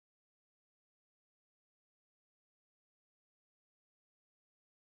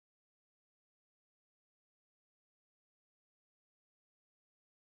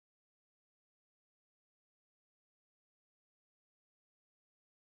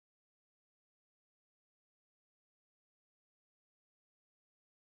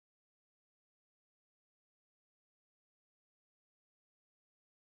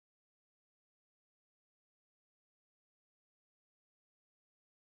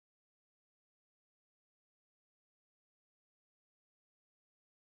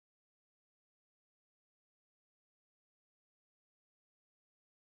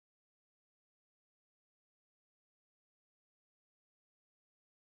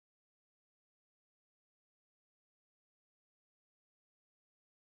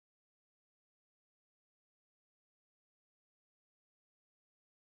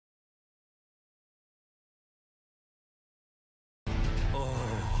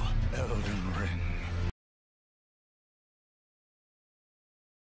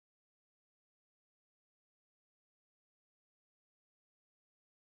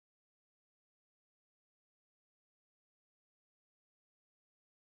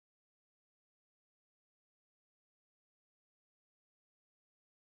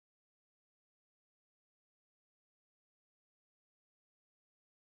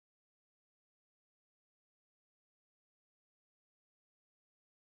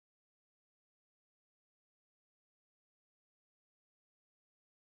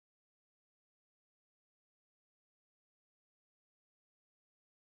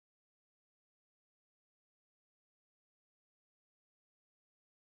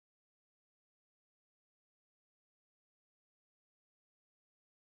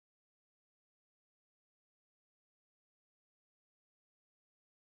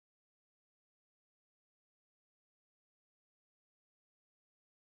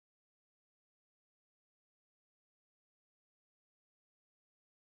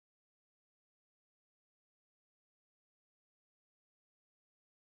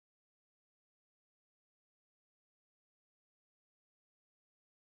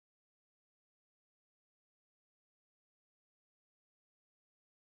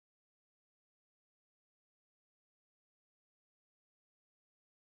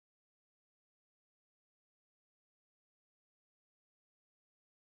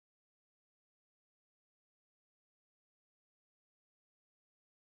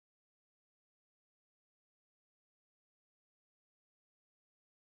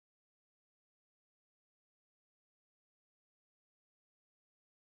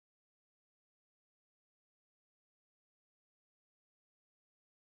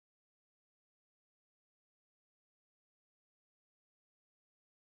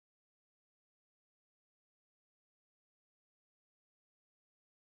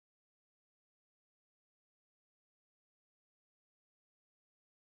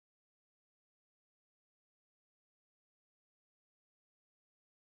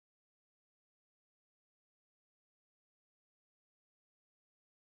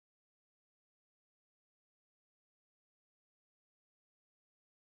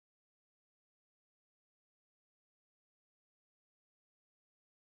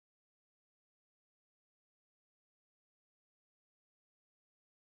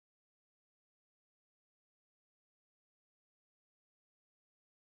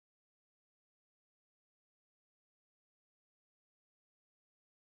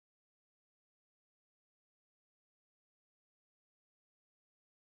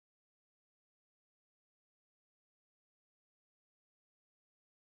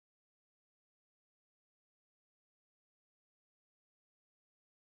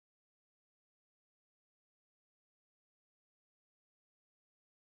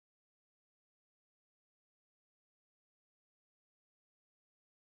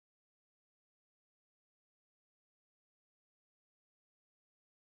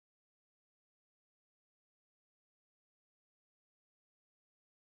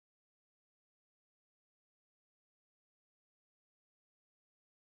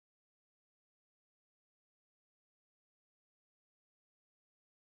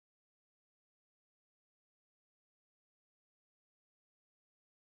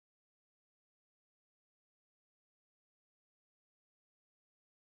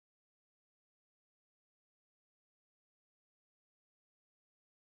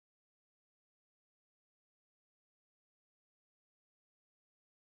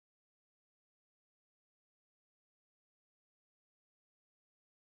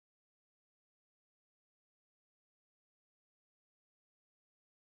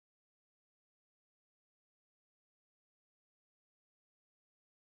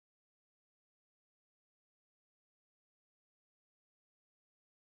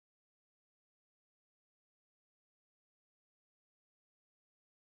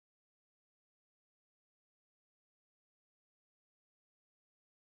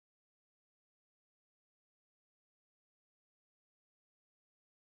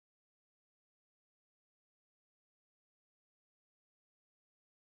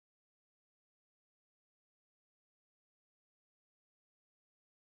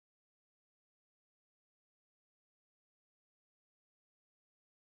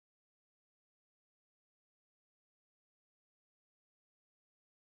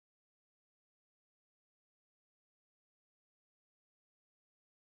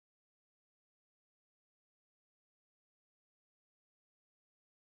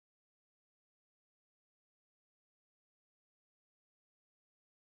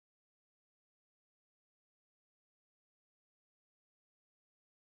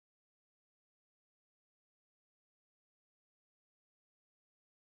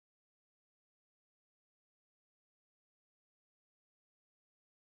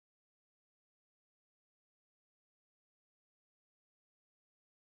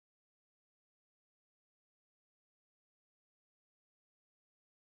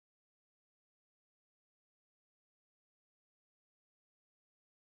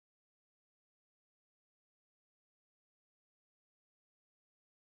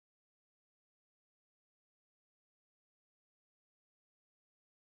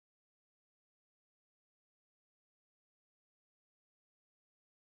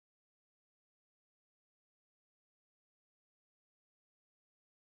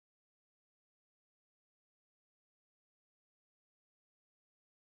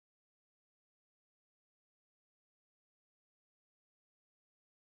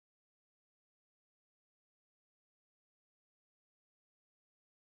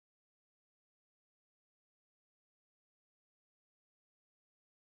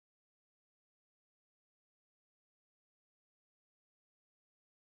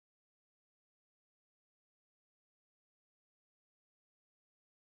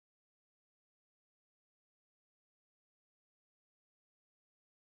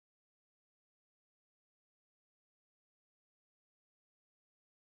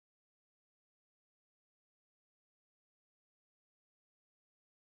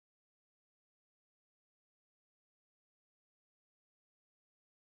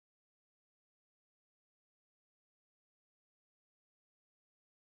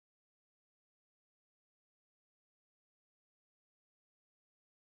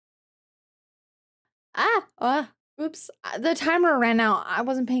Oops. The timer ran out. I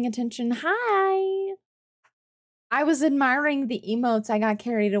wasn't paying attention. Hi. I was admiring the emotes. I got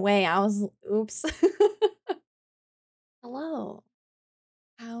carried away. Oops. Hello.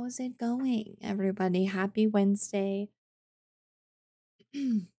 How's it going, everybody? Happy Wednesday.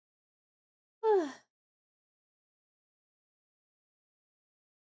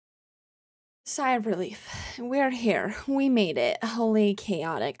 Sigh of relief. We're here. We made it. Holy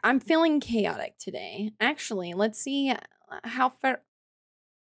chaotic. I'm feeling chaotic today. Actually, let's see how far.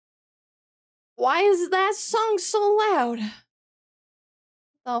 Why is that song so loud?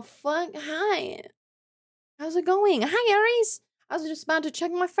 The fuck? Hi. How's it going? Hi, Aries. I was just about to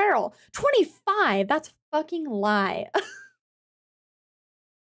check my feral. 25. That's a fucking lie.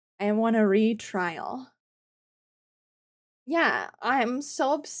 I want a retrial. Yeah, I'm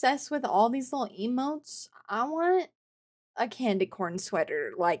so obsessed with all these little emotes. I want a candy corn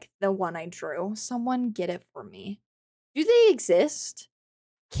sweater like the one I drew. Someone get it for me. Do they exist?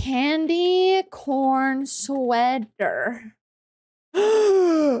 Candy corn sweater.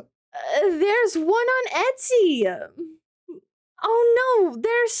 There's one on Etsy. Oh no,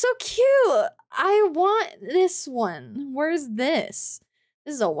 they're so cute. I want this one. Where's this?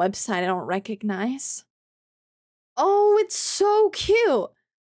 This is a website I don't recognize. Oh, it's so cute.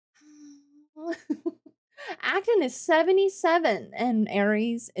 Acton is 77 and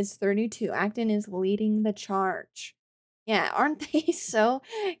Aries is 32. Acton is leading the charge. Yeah, aren't they so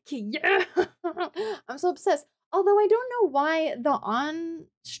cute? Yeah. I'm so obsessed. Although I don't know why the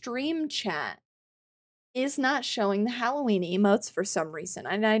on-stream chat is not showing the Halloween emotes for some reason.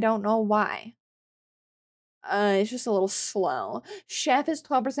 And I don't know why. It's just a little slow. Chef is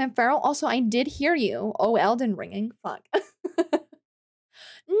 12% feral. Also, I did hear you. Oh, Elden ringing. Fuck.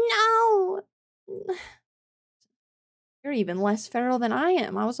 No! You're even less feral than I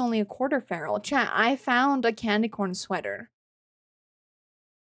am. I was only a quarter feral. Chat, I found a candy corn sweater.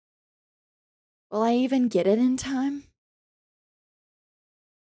 Will I even get it in time?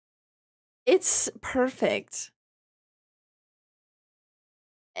 It's perfect.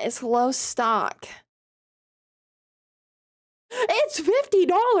 It's low stock. It's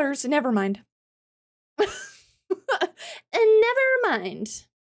 $50. Never mind. Never mind.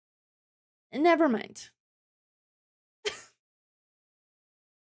 Never mind.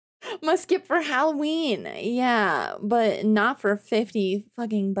 Must skip for Halloween. Yeah, but not for 50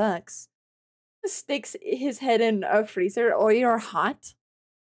 fucking bucks. Sticks his head in a freezer. Oh, you're hot?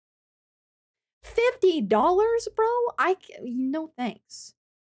 $50, bro? No thanks.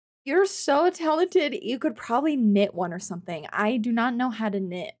 You're so talented, you could probably knit one or something. I do not know how to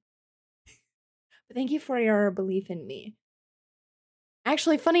knit. But thank you for your belief in me.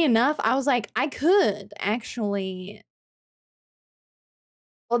 Actually, funny enough, I was like, I could actually.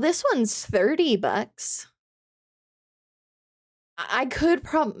 Well, this one's 30 bucks. I could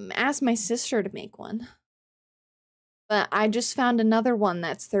ask my sister to make one. But I just found another one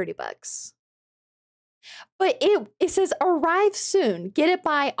that's 30 bucks. But it says arrive soon. Get it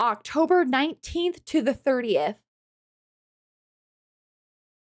by October 19th to the 30th.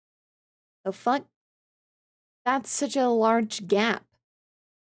 The fuck? That's such a large gap.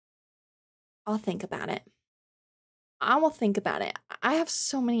 I'll think about it. I will think about it. I have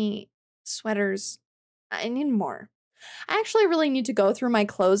so many sweaters. I need more. I actually really need to go through my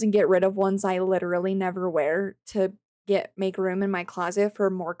clothes and get rid of ones I literally never wear to make room in my closet for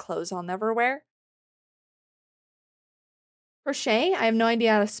more clothes I'll never wear. Crochet? I have no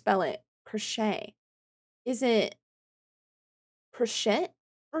idea how to spell it. Crochet. Is it crochet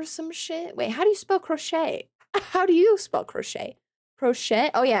or some shit? Wait, how do you spell crochet? How do you spell crochet?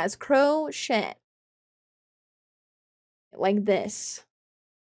 Crochet? Oh yeah, it's crochet. Like this.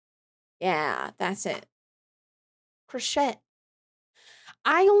 Yeah, that's it. Crochet.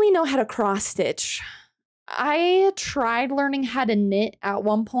 I only know how to cross stitch. I tried learning how to knit at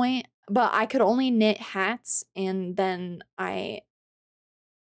one point, but I could only knit hats, and then I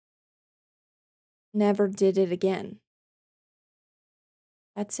never did it again.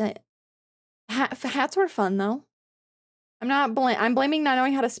 That's it. Hats were fun though. I'm blaming not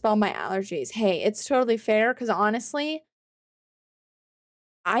knowing how to spell my allergies. Hey, it's totally fair because honestly,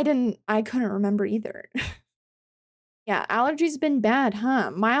 I couldn't remember either. Yeah, allergies been bad, huh?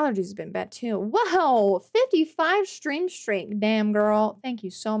 My allergies been bad too. Whoa, 55 stream streak. Damn, girl. Thank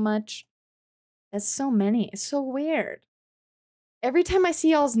you so much. That's so many. It's so weird. Every time I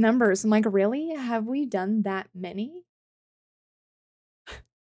see y'all's numbers, I'm like, really? Have we done that many?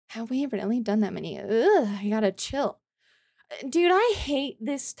 Have we really done that many? Ugh, I gotta chill. Dude, I hate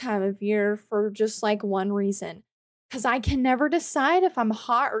this time of year for just like one reason. Because I can never decide if I'm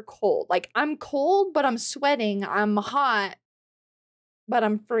hot or cold. Like, I'm cold, but I'm sweating. I'm hot, but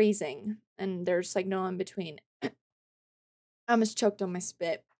I'm freezing. And there's like no in between. I almost choked on my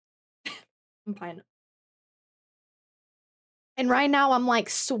spit. I'm fine. And right now I'm like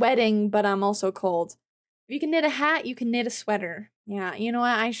sweating, but I'm also cold. If you can knit a hat, you can knit a sweater. Yeah, you know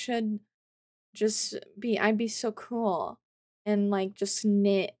what? I should just be, I'd be so cool and like just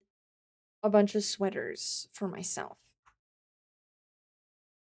knit a bunch of sweaters for myself.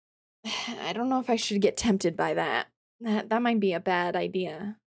 I don't know if I should get tempted by that. That might be a bad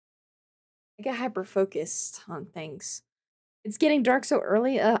idea. I get hyper focused on things. It's getting dark so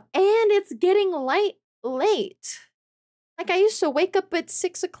early, and it's getting late. Like I used to wake up at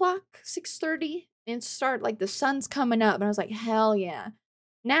 6 o'clock, 6:30, and start like the sun's coming up, and I was like, hell yeah.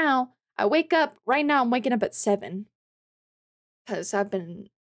 Now I wake up. Right now I'm waking up at 7 because I've been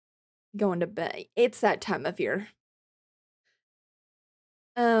going to bed. It's that time of year.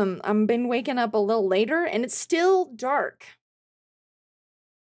 I've been waking up a little later, and it's still dark.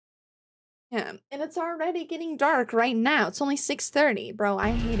 Yeah, and it's already getting dark right now. It's only 6:30, bro.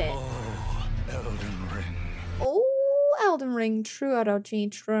 I hate it. Oh, Elden Ring. Oh, Elden Ring. True,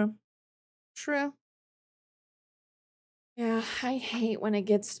 ROG. True. True. Yeah, I hate when it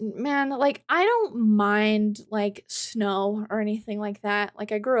gets, man, like, I don't mind, like, snow or anything like that.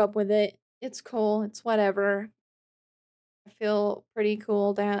 Like, I grew up with it. It's cool. It's whatever. I feel pretty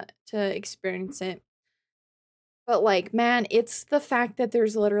cool to experience it. But, like, man, it's the fact that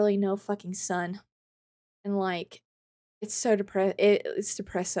there's literally no fucking sun. And, like, it's so it's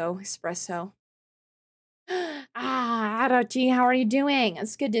espresso. Ah, Adachi, how are you doing?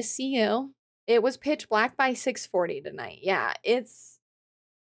 It's good to see you. It was pitch black by 6:40 tonight. Yeah, it's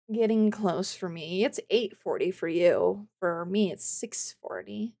getting close for me. It's 8:40 for you. For me, it's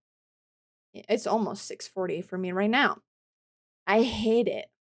 6:40. It's almost 6:40 for me right now. I hate it.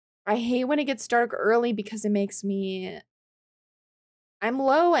 I hate when it gets dark early because it makes me... I'm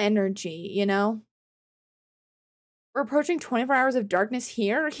low energy, you know? We're approaching 24 hours of darkness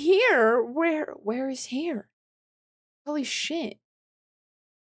here. Here? Where is here? Holy shit.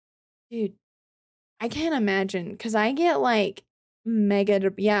 Dude, I can't imagine, because I get, like,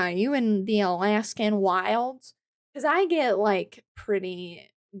 mega... Yeah, you in the Alaskan wilds? Because I get, like,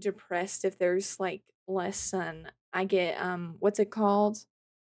 pretty depressed if there's, like, less sun. I get, what's it called?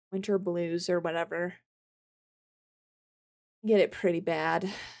 Winter blues or whatever. Get it pretty bad.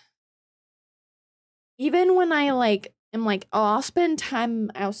 Even when I, like, am like, oh, I'll spend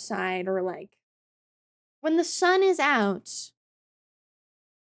time outside, or, like, when the sun is out,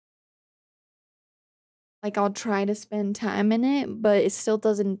 like, I'll try to spend time in it, but it still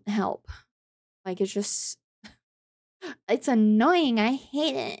doesn't help. Like, it's just... It's annoying. I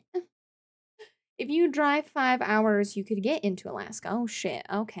hate it. If you drive 5 hours, you could get into Alaska. Oh, shit.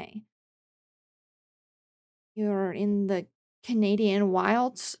 Okay. You're in the Canadian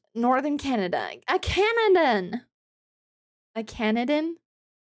wilds? Northern Canada. A Canadan! A Canadan?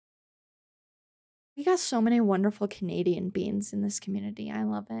 We got so many wonderful Canadian beans in this community. I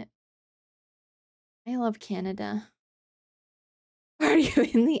love it. I love Canada. Are you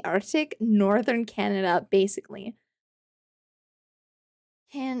in the Arctic? Northern Canada, basically.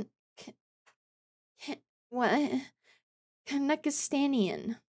 What?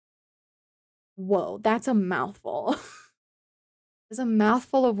 Kanakistanian. Whoa, that's a mouthful. It's a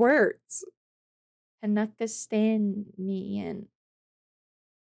mouthful of words. Kanakistanian.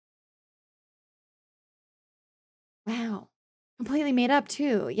 Wow. Completely made up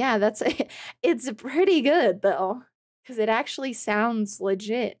too. Yeah, that's it's pretty good though, because it actually sounds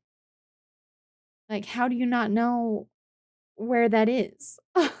legit. Like, how do you not know where that is?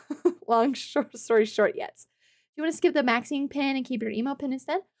 Story short, yes. Do you want to skip the Maxine pin and keep your emo pin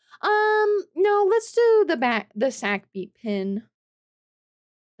instead? No, let's do the sack beat pin.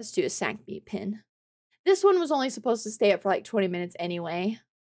 Let's do a sack beat pin. This one was only supposed to stay up for like 20 minutes anyway.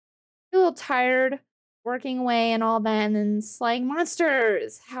 A little tired working away and all that, and then slaying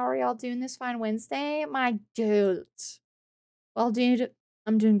monsters. How are y'all doing this fine Wednesday? My dudes. Well, dude,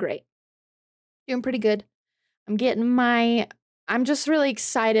 I'm doing great. Doing pretty good. I'm just really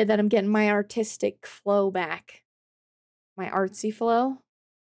excited that I'm getting my artistic flow back. My artsy flow.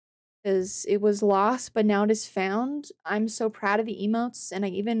 Because it was lost, but now it is found. I'm so proud of the emotes, and I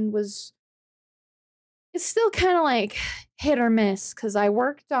even was... It's still kind of like hit or miss, because I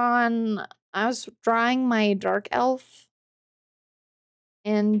was drawing my dark elf,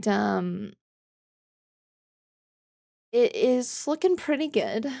 and it is looking pretty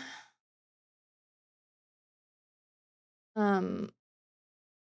good.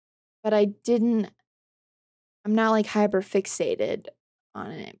 But I didn't I'm not like hyper fixated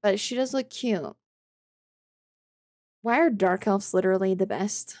on it, but she does look cute. Why are dark elves literally the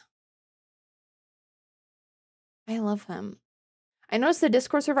best? I love them. I noticed the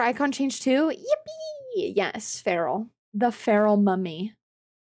Discord server icon changed too. Yippee! Yes, feral. The feral mummy.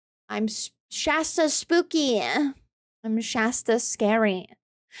 I'm Shasta spooky. I'm Shasta scary.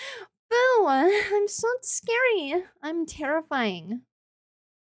 Boo! I'm so scary. I'm terrifying.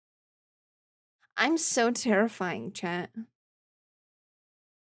 I'm so terrifying, chat.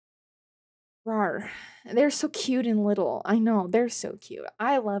 Rawr. They're so cute and little. I know, they're so cute.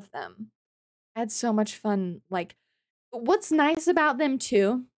 I love them. I had so much fun. Like, what's nice about them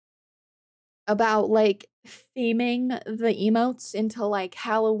too, about like theming the emotes into like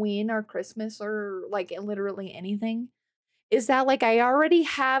Halloween or Christmas or like literally anything, is that like I already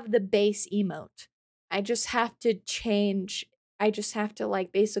have the base emote. I just have to change, I just have to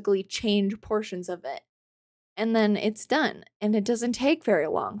like basically change portions of it. And then it's done. And it doesn't take very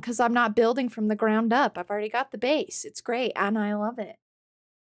long because I'm not building from the ground up. I've already got the base. It's great. And I love it.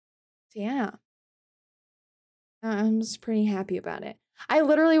 So yeah. I'm just pretty happy about it. I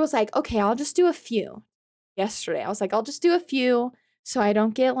literally was like, okay, I'll just do a few. Yesterday, I was like, I'll just do a few so I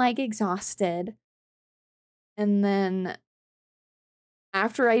don't get like exhausted. And then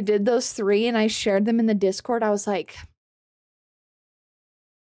after I did those 3 and I shared them in the Discord, I was like,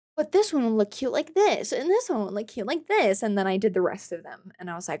 but this one will look cute like this, and this one will look cute like this. And then I did the rest of them. And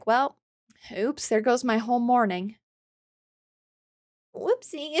I was like, well, oops, there goes my whole morning.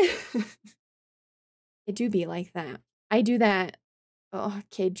 Whoopsie. It do be like that. I do that. Oh,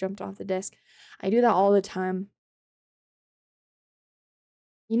 Cade jumped off the desk. I do that all the time.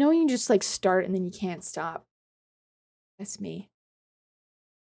 You know, you just like start and then you can't stop. That's me.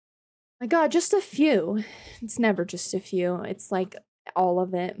 My God, just a few. It's never just a few. It's like all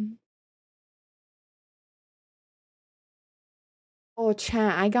of it. Oh,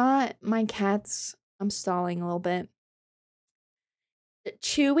 chat, I got my cats. I'm stalling a little bit.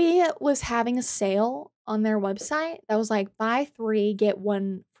 Chewy was having a sale on their website that was like buy 3, get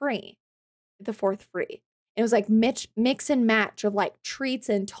 1 free. The 4th free. It was like mix and match of like treats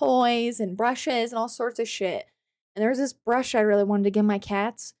and toys and brushes and all sorts of shit. And there was this brush I really wanted to give my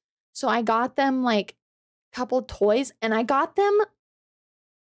cats. So I got them like a couple toys and I got them.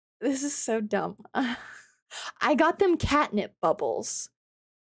 This is so dumb. I got them catnip bubbles.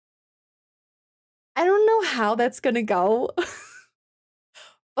 I don't know how that's gonna go.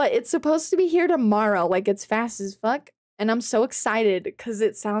 But it's supposed to be here tomorrow. Like, it's fast as fuck. And I'm so excited because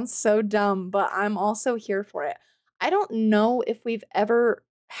it sounds so dumb, but I'm also here for it. I don't know if we've ever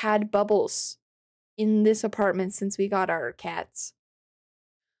had bubbles in this apartment since we got our cats.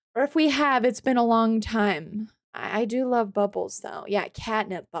 Or if we have, it's been a long time. I do love bubbles, though. Yeah,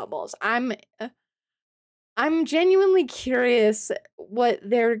 catnip bubbles. I'm genuinely curious what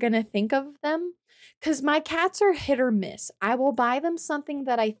they're gonna think of them. Because my cats are hit or miss. I will buy them something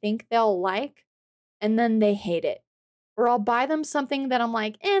that I think they'll like, and then they hate it. Or I'll buy them something that I'm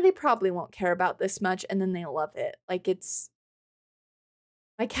like, they probably won't care about this much, and then they love it. Like, it's...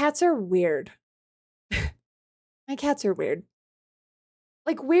 My cats are weird. My cats are weird.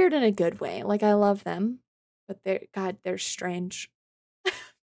 Like, weird in a good way. Like, I love them. But they're strange.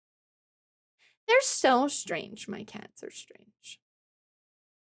 They're so strange. My cats are strange.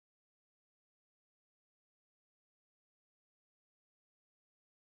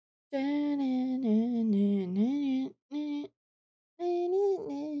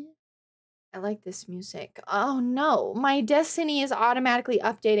 I like this music. Oh no, my Destiny is automatically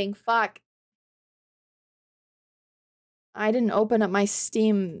updating. Fuck. I didn't open up my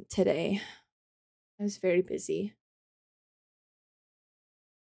Steam today. I was very busy.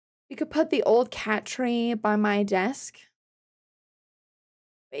 We could put the old cat tree by my desk.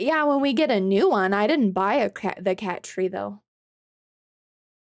 But yeah, when we get a new one, I didn't buy the cat tree though.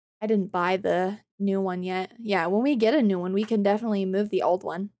 I didn't buy the new one yet. Yeah, when we get a new one, we can definitely move the old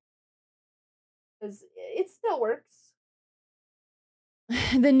one. Because it still works.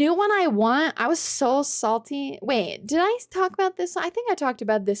 The new one I want, I was so salty. Wait, did I talk about this? I think I talked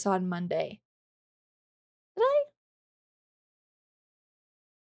about this on Monday. Did I?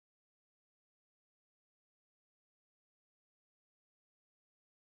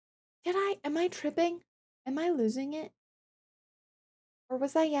 Did I? Am I tripping? Am I losing it? Or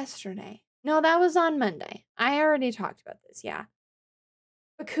was that yesterday? No, that was on Monday. I already talked about this, yeah.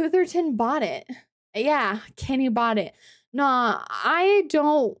 But Cutherton bought it. Yeah, Kenny bought it. Nah, I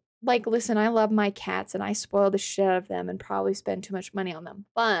don't, like, listen, I love my cats and I spoil the shit out of them and probably spend too much money on them.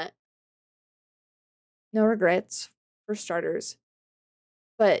 But no regrets, for starters.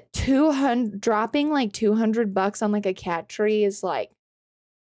 But 200, dropping like $200 on like a cat tree is like,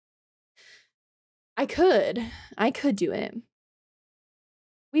 I could do it.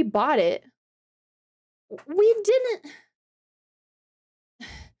 We bought it. We didn't.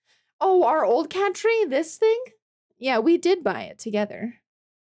 Oh, our old cat tree, this thing? Yeah, we did buy it together.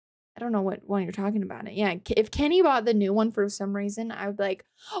 I don't know what one you're talking about. It. Yeah, if Kenny bought the new one for some reason, I would be like,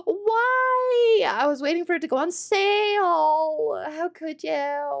 why? I was waiting for it to go on sale. How could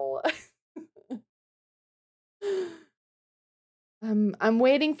you? I'm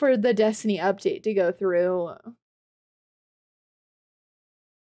waiting for the Destiny update to go through.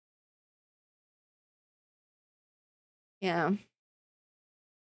 Yeah.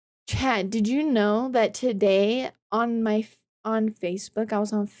 Chad, did you know that today on Facebook, I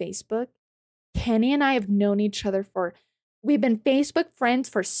was on Facebook. Kenny and I have known each other we've been Facebook friends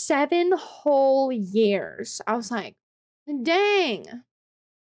for 7 whole years. I was like, dang.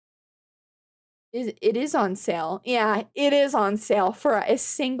 It is on sale. Yeah, it is on sale for a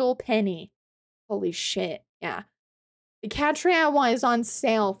single penny. Holy shit. Yeah. The cat tree I want is on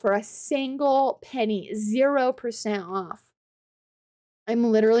sale for a single penny, 0% off. I'm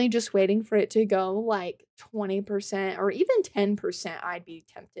literally just waiting for it to go like 20% or even 10%. I'd be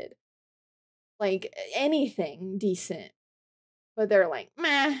tempted. Like anything decent. But they're like,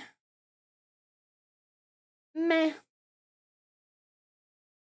 meh. Meh.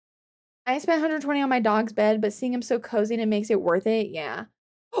 I spent 120 on my dog's bed, but seeing him so cozy and it makes it worth it. Yeah.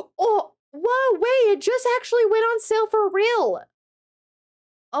 Oh, whoa, wait, it just actually went on sale for real.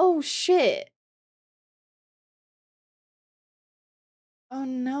 Oh, shit. Oh,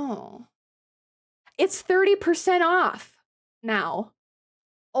 no. It's 30% off now.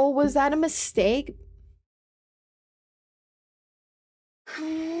 Oh, was that a mistake?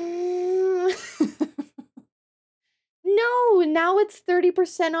 No, now it's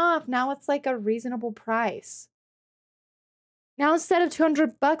 30% off. Now it's like a reasonable price. Now instead of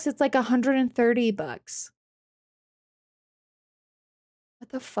 $200, it's like $130. What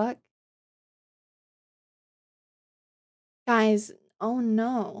the fuck? Guys, oh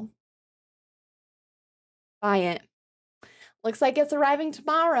no. Buy it. Looks like it's arriving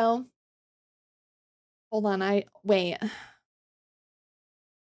tomorrow. Hold on, wait.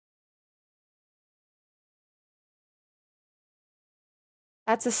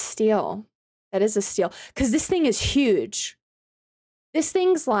 That's a steal. That is a steal. Because this thing is huge. This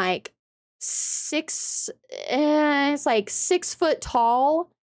thing's like it's like 6 foot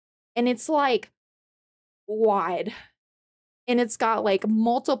tall. And it's like wide. And it's got like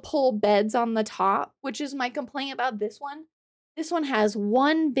multiple beds on the top, which is my complaint about this one. This one has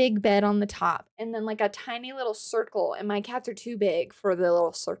one big bed on the top and then like a tiny little circle. And my cats are too big for the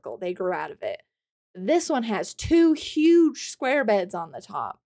little circle. They grew out of it. This one has 2 huge square beds on the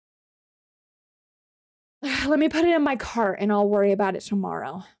top. Let me put it in my cart and I'll worry about it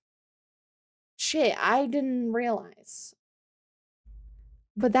tomorrow. Shit, I didn't realize.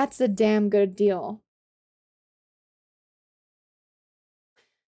 But that's a damn good deal.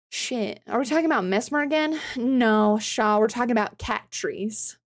 Shit. Are we talking about Mesmer again? No, Shaw, we're talking about cat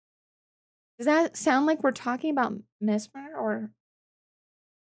trees. Does that sound like we're talking about Mesmer or...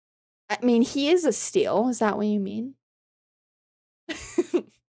 I mean, he is a steal. Is that what you mean? How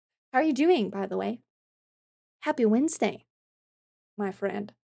are you doing, by the way? Happy Wednesday, my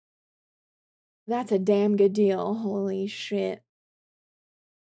friend. That's a damn good deal. Holy shit.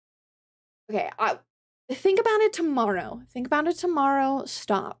 Okay, think about it tomorrow. Think about it tomorrow.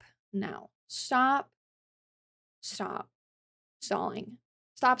 Stop now. Stop. Stop. Stalling.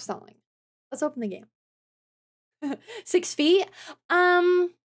 Stop stalling. Let's open the game. 6 feet?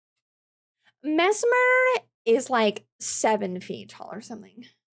 Mesmer is like 7 feet tall or something.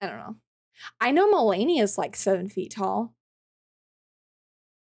 I don't know. I know Melania is like 7 feet tall.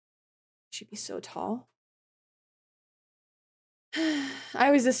 She'd be so tall. I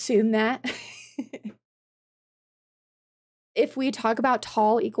always assume that. If we talk about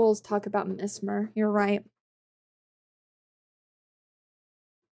tall equals talk about Mesmer, you're right.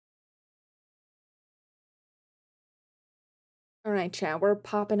 All right, chat, we're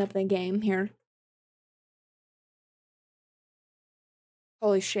popping up the game here.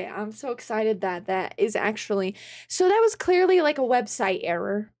 Holy shit, I'm so excited that that is actually... So that was clearly like a website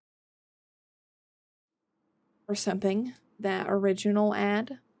error. Or something. That original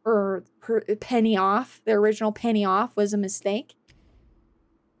ad. Or penny off. The original penny off was a mistake.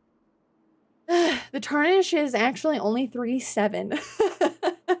 The tarnish is actually only 3.7.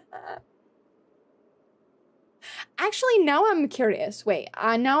 Actually, now I'm curious. Wait,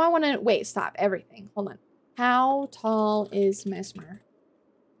 now I want to... Wait, stop everything. Hold on. How tall is Mesmer?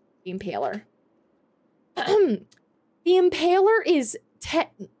 The Impaler. The Impaler is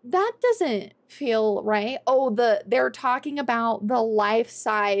that doesn't feel right. Oh, they're talking about the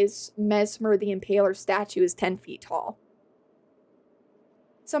life-size Mesmer the Impaler statue is 10 feet tall.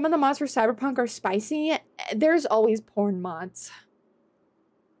 Some of the mods for Cyberpunk are spicy. There's always porn mods.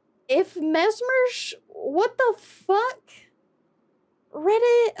 If Mesmer, what the fuck?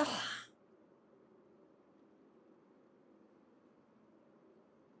 Reddit. Ugh.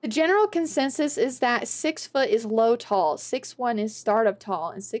 The general consensus is that 6 foot is low tall, 6'1" is start of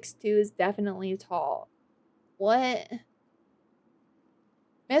tall, and 6'2" is definitely tall. What?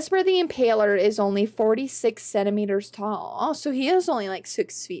 Mesmer the Impaler is only 46 centimeters tall. Oh, so he is only like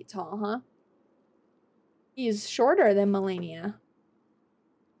 6 feet tall, huh? He's shorter than Melania.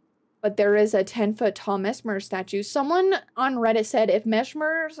 But there is a 10-foot tall Mesmer statue. Someone on Reddit said, if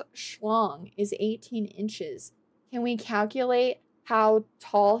Mesmer's schlong is 18 inches, can we calculate how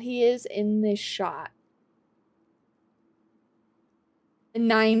tall he is in this shot?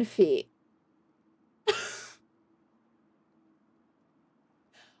 9 feet.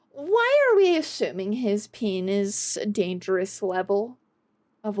 Why are we assuming his peen is a dangerous level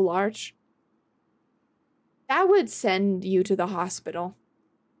of large? That would send you to the hospital.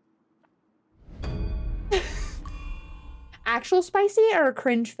 Actual spicy or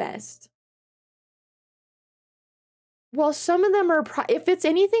cringe fest? Well, some of them are, if it's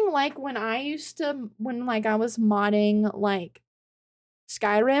anything like when I was modding like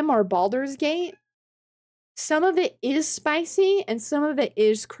Skyrim or Baldur's Gate, some of it is spicy and some of it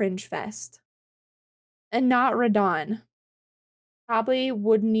is cringe fest. And not Radon. Probably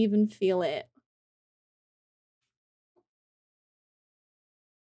wouldn't even feel it.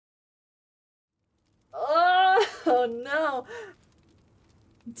 Oh no.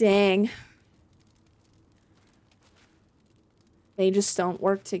 Dang. They just don't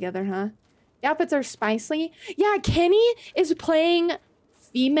work together, huh? Outfits are spicy. Yeah, Kenny is playing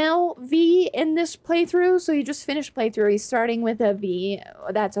female V in this playthrough. So he just finished playthrough. He's starting with a V.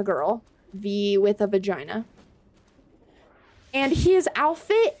 That's a girl. V with a vagina. And his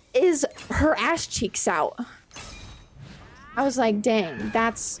outfit is her ass cheeks out. I was like, dang,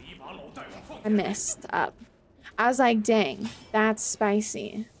 that's... I messed up. I was like, dang, that's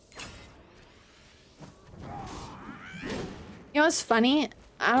spicy. You know what's funny?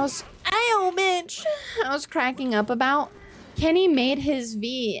 Ow, bitch! I was cracking up about. Kenny made his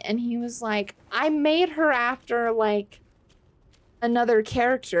V and he was like, I made her after like another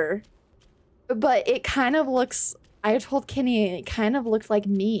character. But it kind of looks, I told Kenny it kind of looked like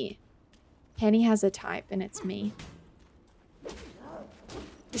me. Kenny has a type and it's me.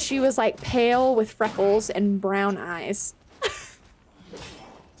 She was like pale with freckles and brown eyes.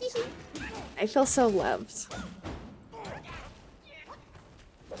 I feel so loved.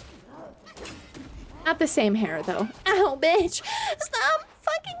 Not the same hair though. Ow, bitch! Stop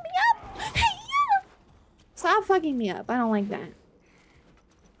fucking me up! Hey, yeah! Stop fucking me up. I don't like that.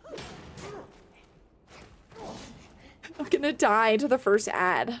 I'm gonna die to the first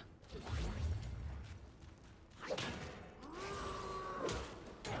ad.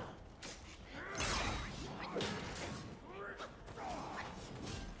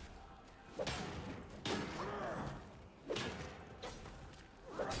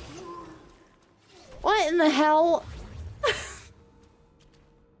 What in the hell?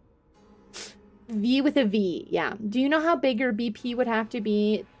 V with a V, yeah. Do you know how big your BP would have to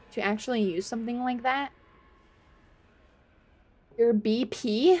be to actually use something like that? Your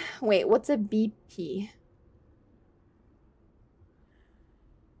BP? Wait, what's a BP?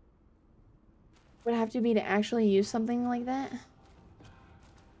 Would have to be to actually use something like that?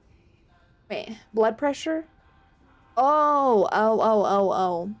 Wait, blood pressure? Oh.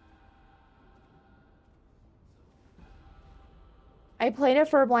 I played it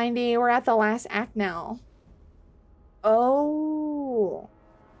for a blindy. We're at the last act now. Oh.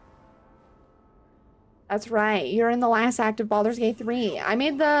 That's right. You're in the last act of Baldur's Gate 3. I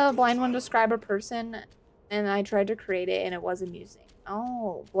made the blind one describe a person, and I tried to create it, and it was amusing.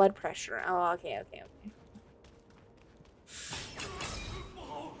 Oh, blood pressure. Oh, okay.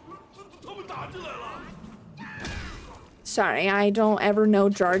 Sorry, I don't ever know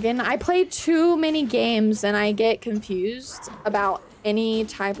jargon. I play too many games, and I get confused about any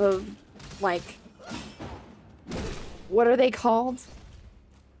type of, like, what are they called?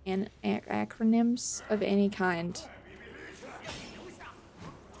 Acronyms of any kind.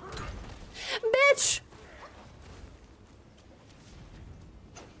 Bitch!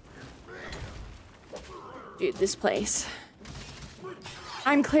 Dude, this place.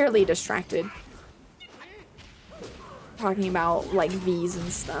 I'm clearly distracted. talking about like V's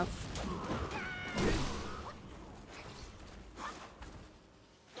and stuff.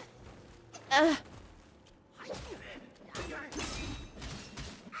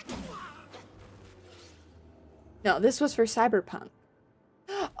 No, this was for Cyberpunk.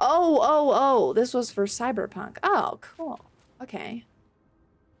 Oh, this was for Cyberpunk. Oh, cool. Okay.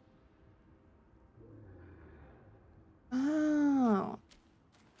 Oh.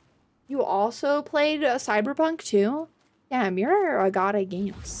 You also played Cyberpunk too? Damn, you're a god of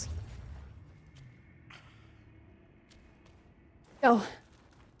games. Yo.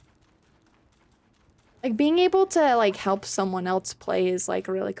 Like, being able to, like, help someone else play is, like,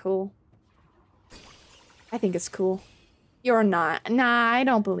 really cool. I think it's cool. You're not. Nah, I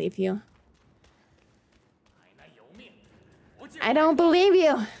don't believe you. I don't believe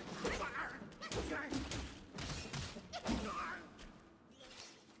you.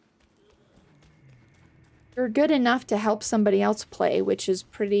 You're good enough to help somebody else play, which is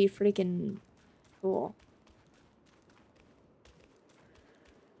pretty freaking cool.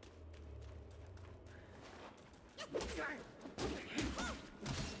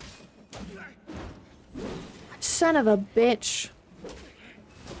 Son of a bitch.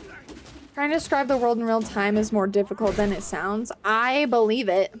 Trying to describe the world in real time is more difficult than it sounds. I believe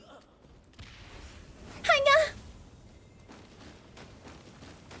it. Hiya!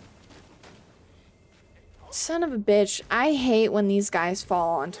 Son of a bitch. I hate when these guys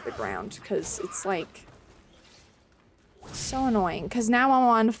fall onto the ground because it's like so annoying because now I'm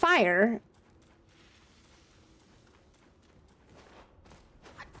on fire.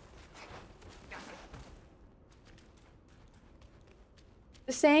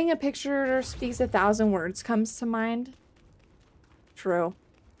 The saying a picture speaks 1,000 words comes to mind. True.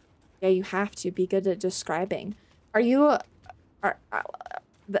 Yeah, you have to be good at describing. Are you...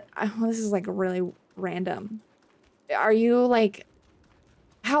 this is like really random. Are you like...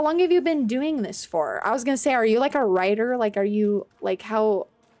 How long have you been doing this for? I was gonna say, are you like a writer? Like, are you like how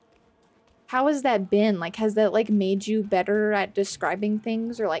has that been? Like, has that like made you better at describing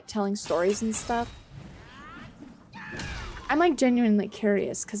things or like telling stories and stuff? I'm like genuinely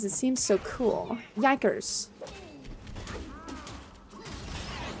curious because it seems so cool. Yikers.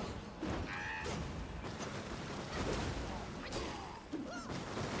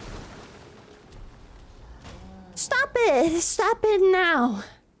 Stop it! Stop it now!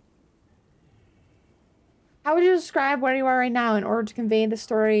 How would you describe where you are right now in order to convey the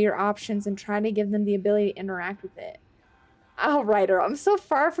story, your options, and try to give them the ability to interact with it? Oh, writer, I'm so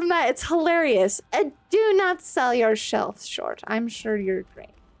far from that. It's hilarious. Do not sell your shelf short. I'm sure you're great.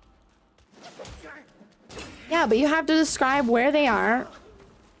 Yeah, but you have to describe where they are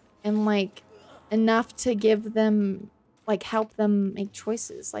and, like, enough to give them, like, help them make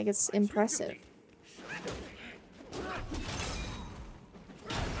choices. Like, it's impressive.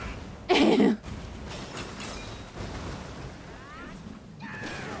 Hiya!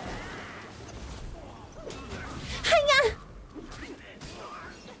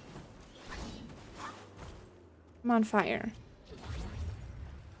 I'm on fire.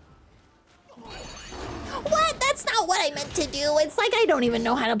 What? That's not what I meant to do. It's like I don't even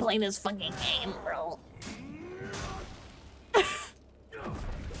know how to play this fucking game, bro.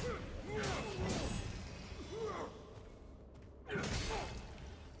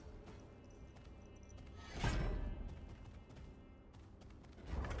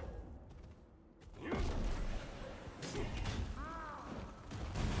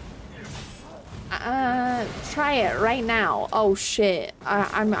 Try it right now. Oh shit.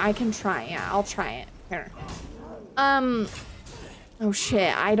 I can try. Yeah, I'll try it. Here. Oh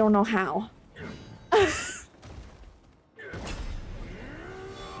shit. I don't know how.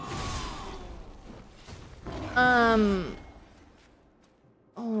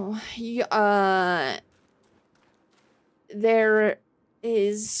 Oh, there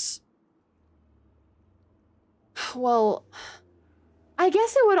is, well, I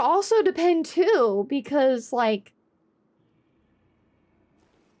guess it would also depend too, because like,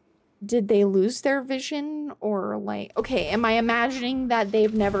 did they lose their vision or like, okay, am I imagining that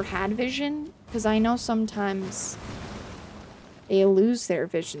they've never had vision? Because I know sometimes they lose their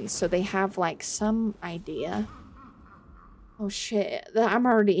vision, so they have like some idea. Oh shit, I'm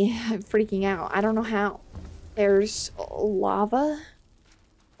already freaking out. I don't know how. There's lava?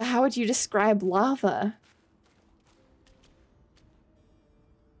 How would you describe lava?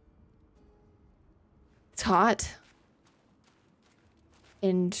 It's hot.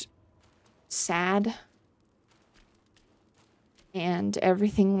 And sad. And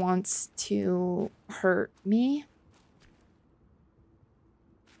everything wants to hurt me.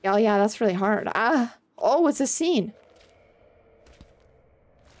 Oh yeah, that's really hard. Oh, it's a scene.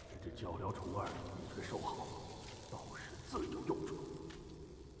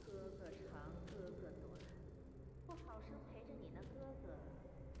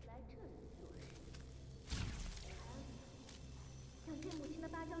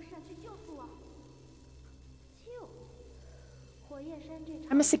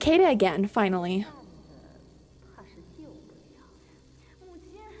 I'm a cicada again, finally. 怕是救不了。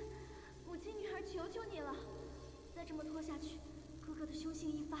母亲，女儿求求你了，再这么拖下去，哥哥的凶性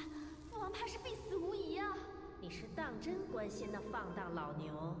一发，父王怕是必死无疑啊！你是当真关心那放荡老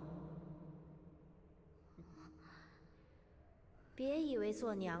牛？别以为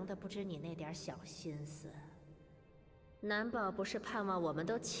做娘的不知你那点小心思。难保不是盼望我们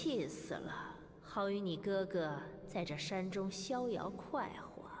都气死了，好与你哥哥在这山中逍遥快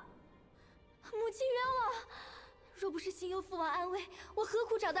活。母亲冤枉！若不是心忧父王安危，我何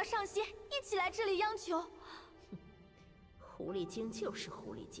苦找到上仙一起来这里央求？狐狸精就是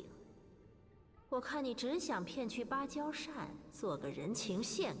狐狸精。我看你只想骗去芭蕉扇，做个人情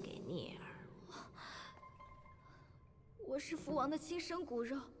献给聂儿。我是父王的亲生骨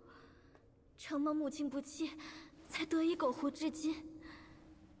肉，承蒙母亲不弃，才得以苟活至今。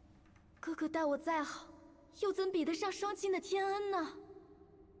哥哥待我再好，又怎比得上双亲的天恩呢？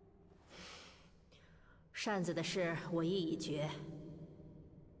扇子的事我意已决，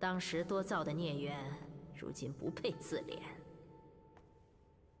当时多造的孽缘，如今不配自怜。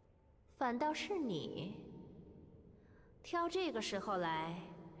反倒是你，挑这个时候来，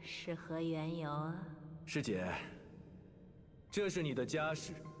是何缘由啊？师姐，这是你的家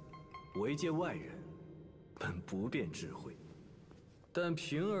事，为界外人，本不便智慧。但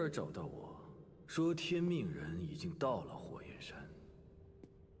平儿找到我，说天命人已经到了火焰山。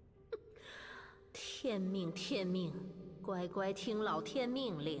天命，乖乖听老天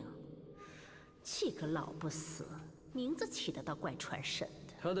命令。气个老不死，名字起得倒怪传神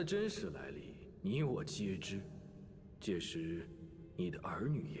的。他的真实来历，你我皆知。届时，你的儿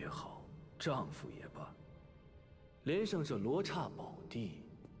女也好，丈夫也罢，连上这罗刹宝地，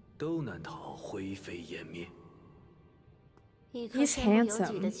都难逃灰飞烟灭。一颗身不由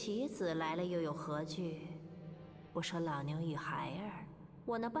己的棋子来了，又有何惧？我说老牛与孩儿，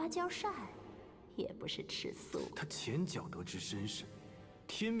我那芭蕉扇，也不是吃素。他前脚得知身世，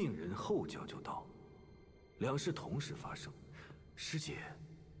天命人后脚就到，两事同时发生，师姐，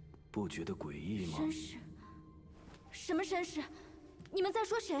不觉得诡异吗？身世？什么身世？你们在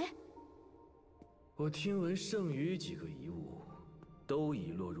说谁？我听闻剩余几个遗物，都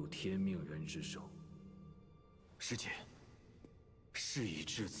已落入天命人之手。师姐，事已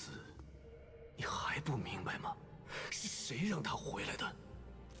至此，你还不明白吗？是谁让他回来的？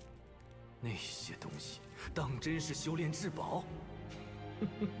那些东西，当真是修炼至宝？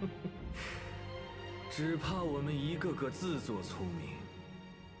只怕我们一个个自作聪明，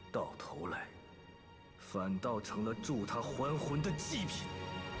到头来，反倒成了助他还魂的祭品。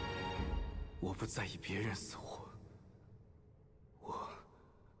我不在意别人死活，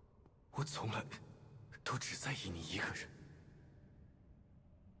我从来都只在意你一个人。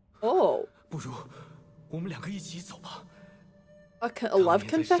哦，不如我们两个一起走吧。A love 当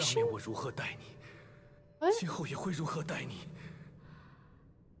年在上 confession? 面我如何待你， What? 今后也会如何待你。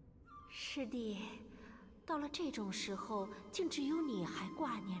师弟，到了这种时候，竟只有你还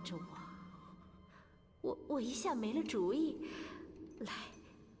挂念着我。我一下没了主意。来，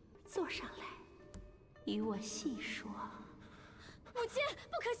坐上来，与我细说。母亲，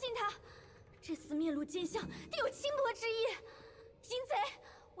不可信他，这厮面露奸相，定有轻薄之意。淫贼，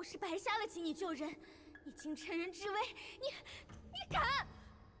我是白瞎了请你救人，你竟趁人之危，你敢！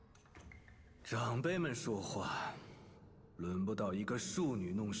长辈们说话，轮不到一个庶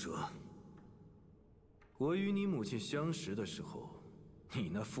女弄舌。我与你母亲相识的时候，你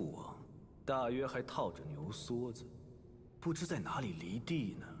那父王大约还套着牛梭子，不知在哪里离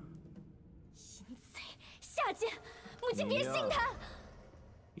地呢。淫贼下贱，母亲别信他。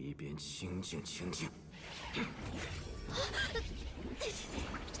一边清静清静。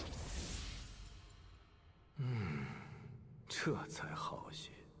这才好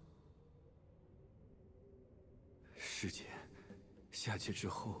些。师姐，下界之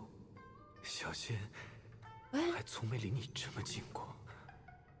后，小仙还从没离你这么近过。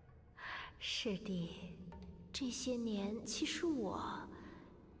师弟，这些年其实我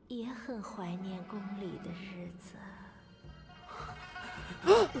也很怀念宫里的日子。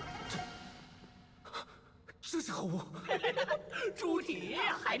这是何物？猪蹄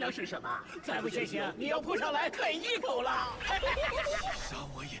还能是什么？再不醒醒，你要扑上来啃一口了！杀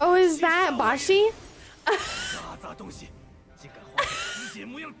我也 Oh, is that Bashi? 傻杂东西，竟敢化成师姐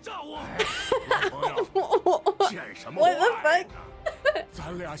模样炸我！见什么外呢？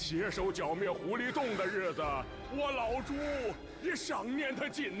咱俩携手剿灭狐狸洞的日子，我老猪也想念他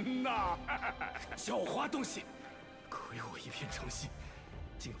紧呐！狡猾东西，亏我一片诚心，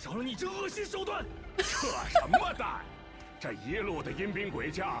竟着了你这恶心手段！扯什么淡？这一路的阴兵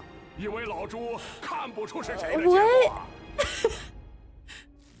诡将，以为老猪看不出是谁的奸货？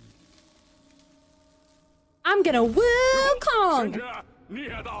 I'm gonna 神 WuKong. 之，你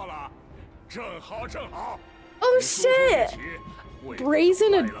也到了，正好正好。 Oh 你叔叔 shit! 一起为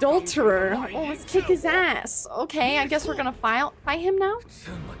Brazen 坏了当初的 adulterer. 万 Oh, 一 let's kick 之 his 祸 ass. Okay, I guess we're gonna fight him now.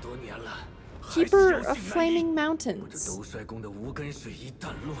 这么多年了，还是 Keeper 有 of 心难 Flaming 移。我这 Mountains. 斗帅宫的无根水一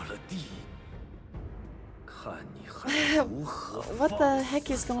旦落了地，看你还如何 What 放 the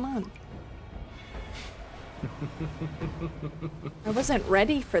heck is going on? I wasn't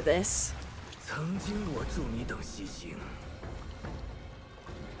ready for this. 曾经我助你等西行，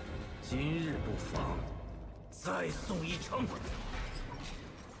今日不妨再送一程。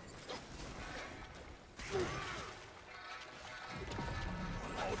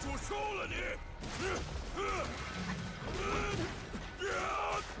老朱收了你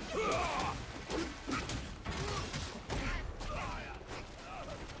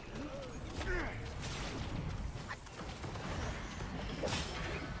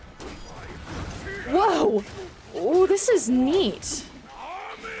！Whoa! Oh, this is neat.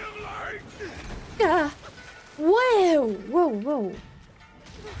 拿命来！ Whoa! Whoa! Whoa!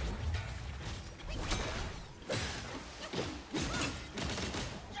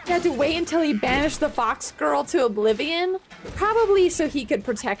 He had to wait until he banished the fox girl to oblivion? Probably so he could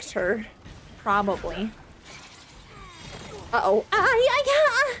protect her. Probably. Uh-oh.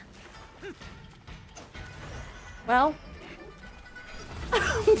 Yeah. Well.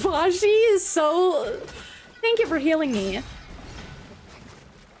 Bashi is so... Thank you for healing me.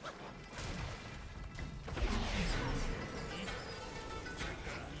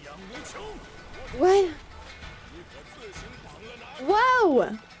 What?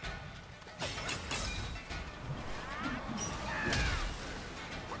 Whoa!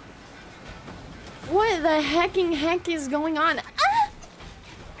 What the hecking heck is going on? Ah!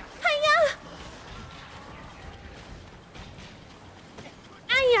 Hiya!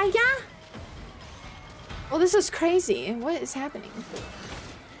 Ayaya! Well, this is crazy. What is happening?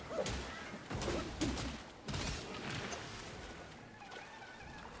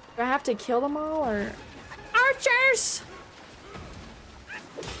 Do I have to kill them all, or... Archers!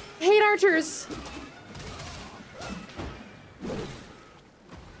 I hate archers!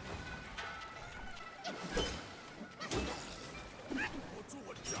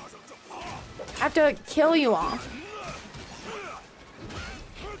 I have to kill you all.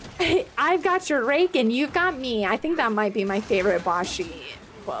 I've got your rake and you've got me. I think that might be my favorite Bashi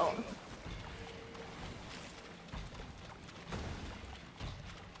quote.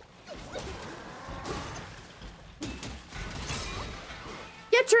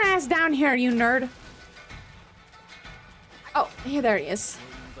 Get your ass down here, you nerd. Oh, here, there he is.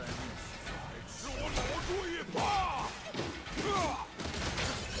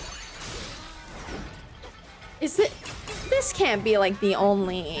 Is it? This can't be like the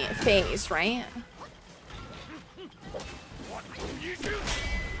only phase, right?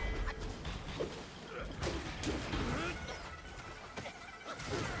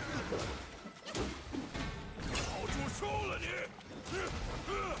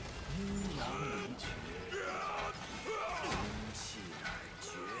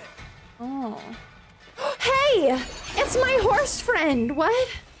 Oh. Hey! It's my horse friend! What?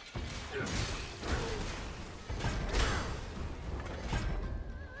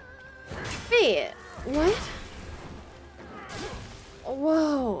 Wait, what?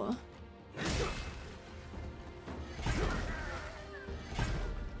 Whoa.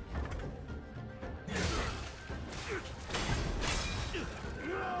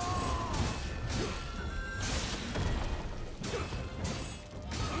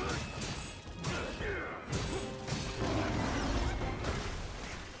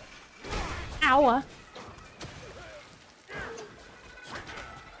 Ow.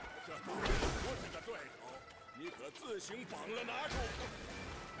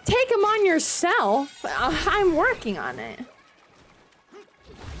 Take him on yourself? I'm working on it.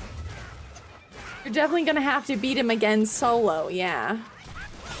 You're definitely gonna have to beat him again solo, yeah.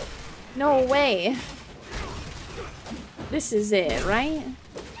 No way. This is it, right?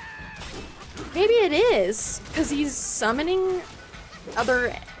 Maybe it is, because he's summoning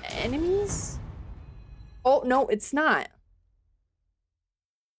other enemies? Oh, no, it's not.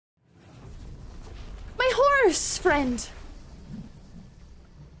 My horse friend!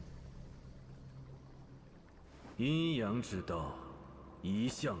 阴阳之道，一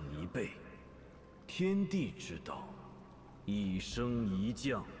向一备；天地之道，一升一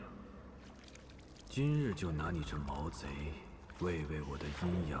降。今日就拿你这毛贼喂喂我的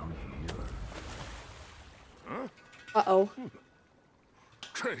阴阳鱼儿。Uh-oh.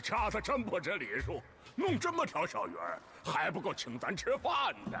 这家子真不知礼数，弄这么条小鱼儿，还不够请咱吃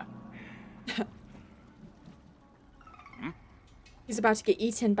饭的。He's about to get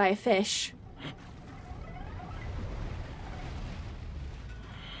eaten by a fish.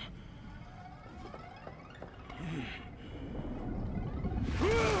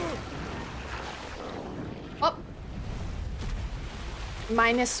 Oh.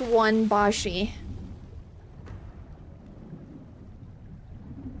 -1 Bashi.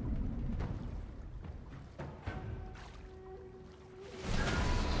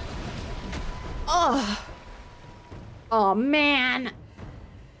 Oh. Oh man.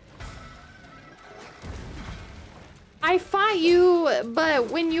 I fought you, but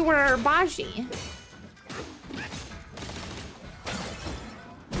when you were Baji.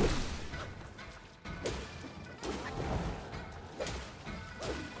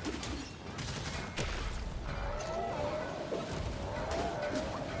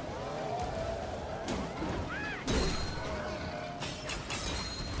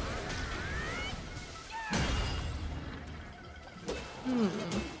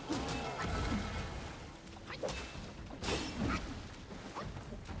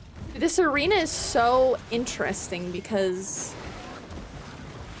 This arena is so interesting because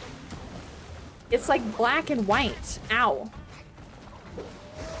it's like black and white. Ow.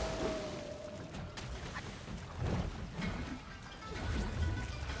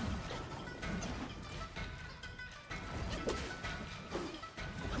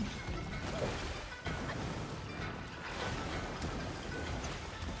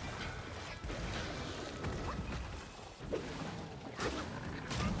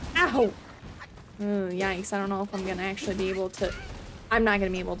 Ow! Oh, yikes. I don't know if I'm gonna actually be able to... I'm not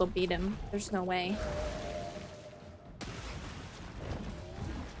gonna be able to beat him. There's no way.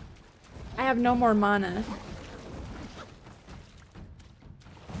 I have no more mana.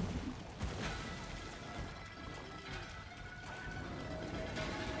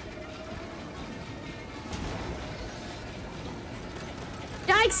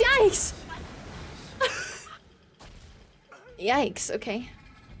 Yikes, yikes! Yikes, okay.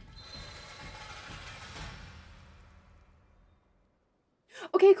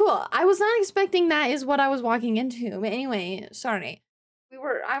 Okay, cool. I was not expecting that is what I was walking into. But anyway, sorry.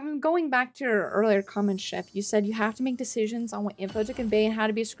 I'm going back to your earlier comment, Chef. You said you have to make decisions on what info to convey and how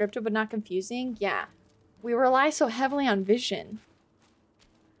to be scripted but not confusing. Yeah. We rely so heavily on vision.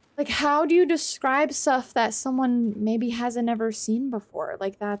 Like, how do you describe stuff that someone maybe hasn't ever seen before?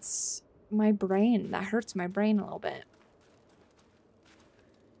 Like, that's my brain. That hurts my brain a little bit.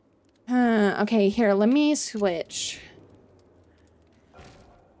 Okay, here, let me switch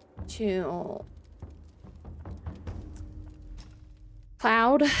to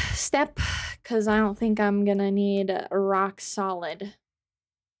Cloud Step, because I don't think I'm gonna need a rock solid.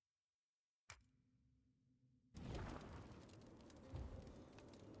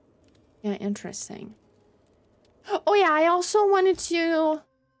 Yeah, interesting. Oh yeah, I also wanted to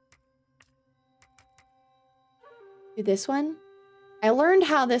do this one. I learned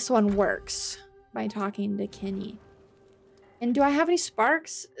how this one works by talking to Kenny. And do I have any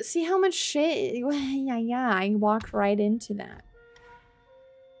sparks? See how much shit? Yeah, I walked right into that.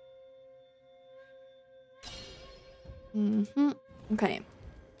 Okay.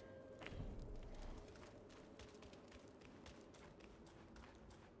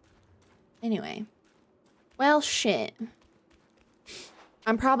 Anyway. Well, shit.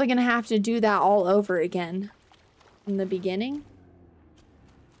 I'm probably gonna have to do that all over again in the beginning.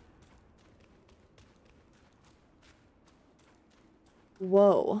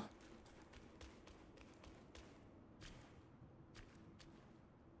 Whoa.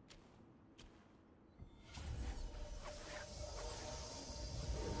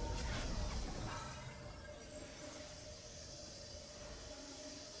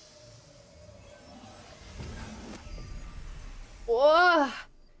 Whoa.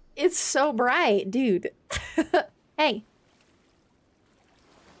 It's so bright, dude. Hey.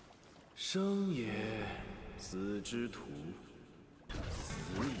 生也，死之徒；死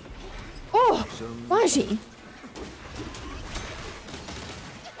也。 Oh, Baji.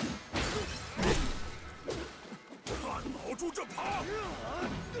 看老猪这爬！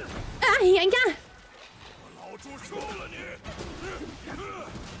哎呀呀！ 老猪收了你！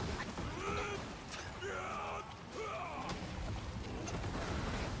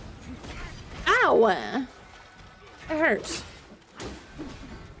 Ow! It hurts.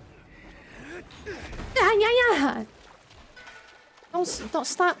 Yeah. Don't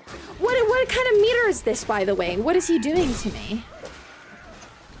stop. What kind of meter is this, by the way? What is he doing to me?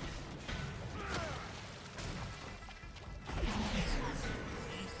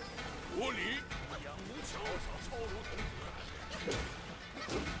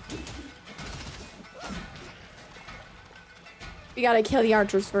 We gotta kill the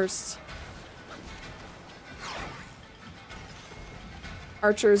archers first.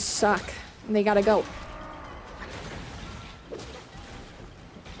 Archers suck. They gotta go.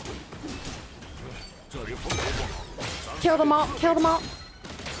 Kill them all. Kill them all.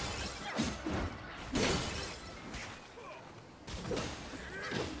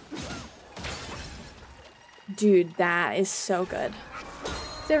 Dude, that is so good.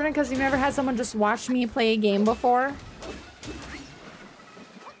 It's different because you've never had someone just watch me play a game before.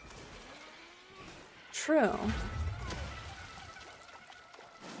 True.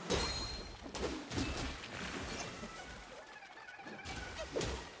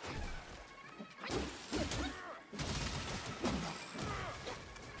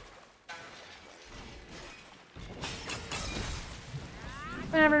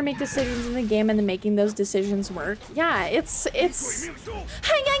 Whenever I make decisions in the game and then making those decisions work. Yeah, it's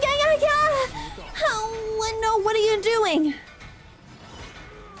oh, no, what are you doing?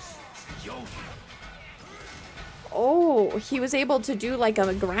 Oh, he was able to do like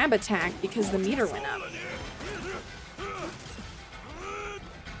a grab attack because the meter went up.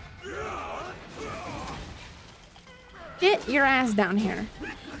 Get your ass down here.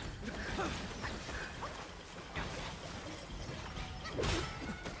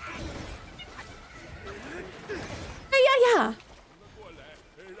 Yeah.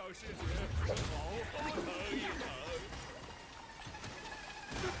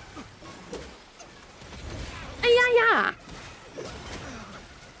 Yeah.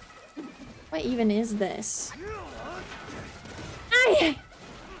 What even is this? Ay.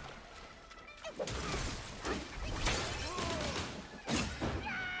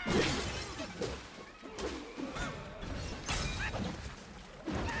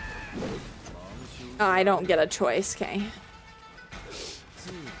 Oh, I don't get a choice, okay.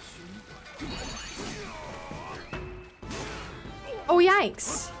 Oh,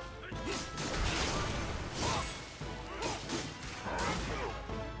 yikes.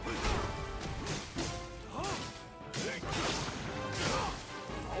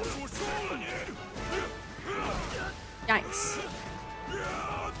 Yikes.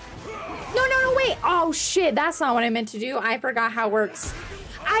 No, wait. Oh, shit. That's not what I meant to do. I forgot how it works.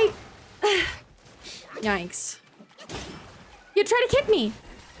 Yikes. You try to kick me.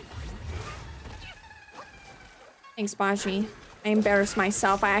 Thanks, Bashi. I embarrassed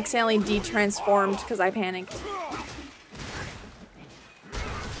myself. I accidentally de-transformed because I panicked.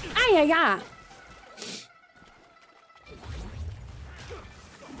 Yeah.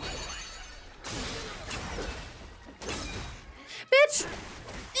 Bitch!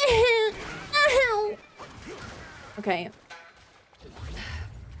 Okay.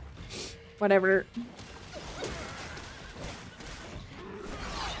 Whatever.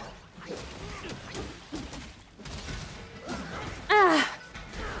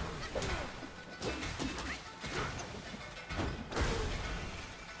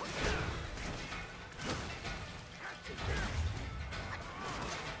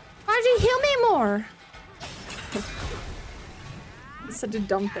 Why'd you heal me more? It's such a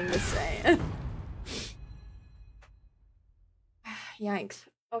dumb thing to say. Yikes.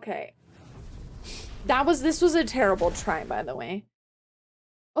 Okay. This was a terrible try, by the way.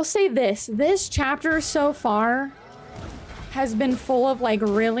 I'll say this. This chapter so far has been full of, like,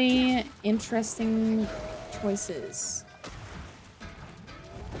 really interesting choices.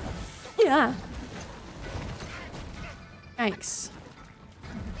 Yeah. Thanks.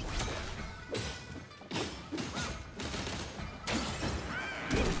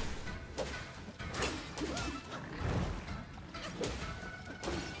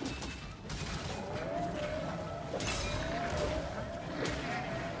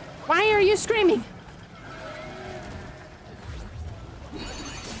 Why are you screaming?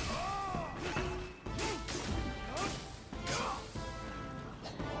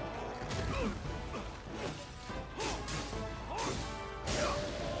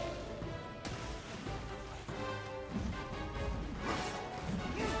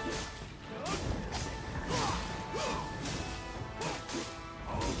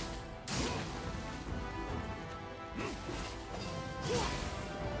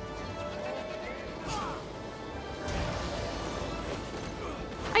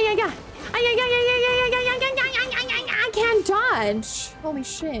 I can't dodge. Holy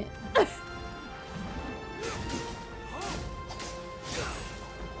shit.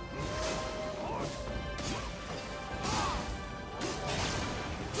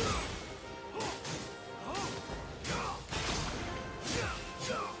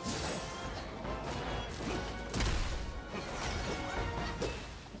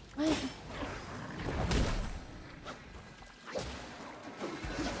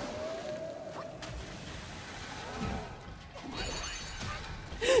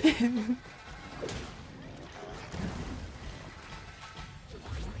 I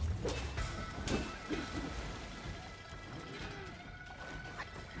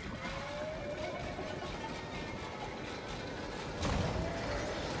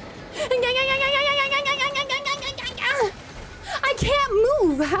can't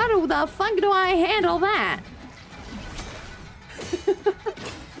move. How the fuck do I handle that?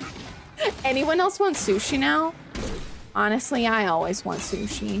 Anyone else want sushi now? Honestly, I always want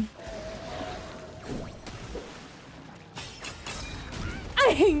sushi.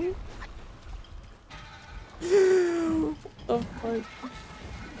 Oh, fuck.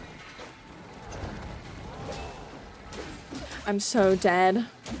 I'm so dead.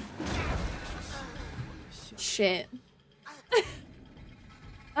 Shit.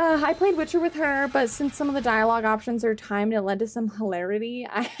 I played Witcher with her, but since some of the dialogue options are timed, it led to some hilarity.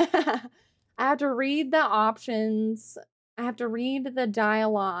 I have to read the options. I have to read the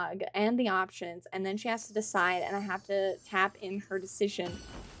dialogue and the options, and then she has to decide, and I have to tap in her decision.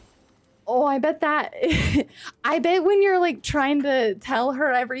 Oh, I bet that... I bet when you're, like, trying to tell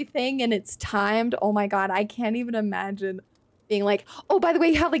her everything and it's timed, oh my god, I can't even imagine being like, oh, by the way,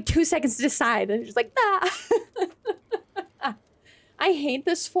 you have, like, 2 seconds to decide. And she's like, ah. I hate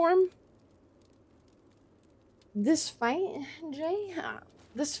this form. This fight, Jay?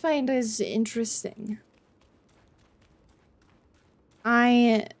 This fight is interesting.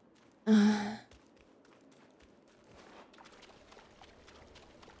 It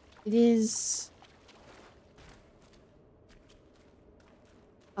is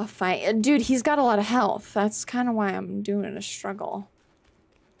a fight. Dude, he's got a lot of health. That's kind of why I'm doing a struggle.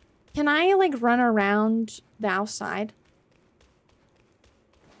 Can I, like, run around the outside?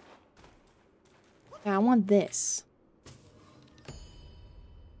 Yeah, I want this.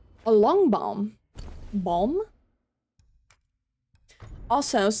 A long bomb. Bomb?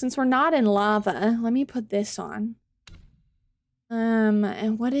 Also, since we're not in lava, let me put this on.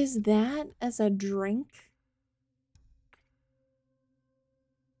 And what is that as a drink?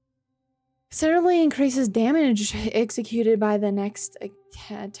 Considerably increases damage executed by the next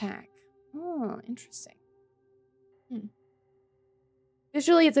attack. Oh, interesting.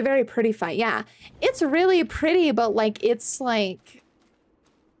 Visually, it's a very pretty fight. Yeah, it's really pretty, but like, it's like...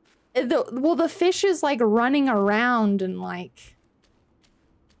 the fish is like running around and like...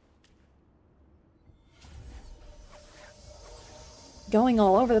 going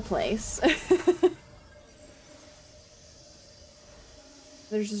all over the place.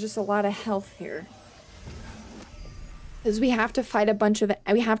 There's just a lot of health here. Because we have to fight a bunch of...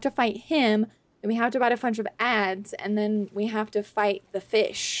 we have to fight him, then we have to fight a bunch of ads, and then we have to fight the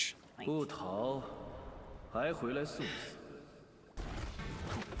fish. Like...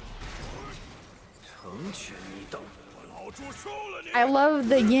 I love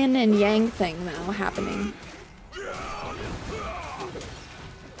the yin and yang thing though happening.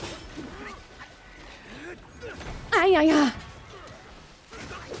 Ay, ay, ay.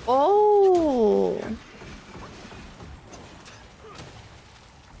 Oh.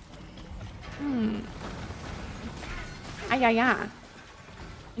 Ay, ay, ay.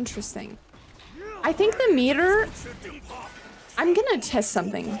 Interesting. I think the meter... I'm gonna test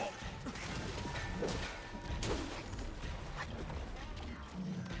something.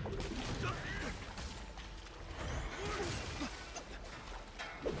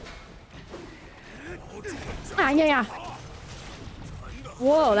 Ah, yeah, yeah.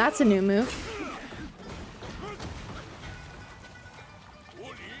 Whoa, that's a new move.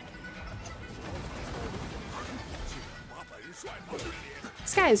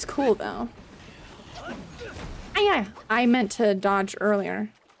 This guy is cool, though. Ah, yeah. I meant to dodge earlier.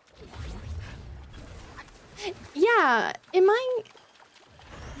 Yeah, am I...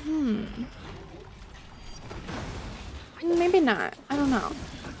 Maybe not. I don't know.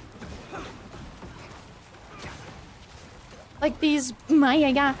 Like these...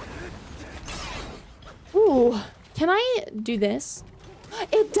 yeah. Ooh. Can I do this?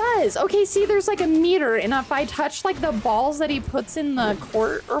 It does! Okay, see, there's like a meter, and if I touch like the balls that he puts in the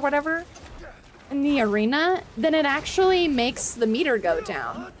court or whatever, in the arena, then it actually makes the meter go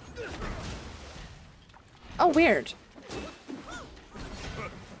down. Oh, weird.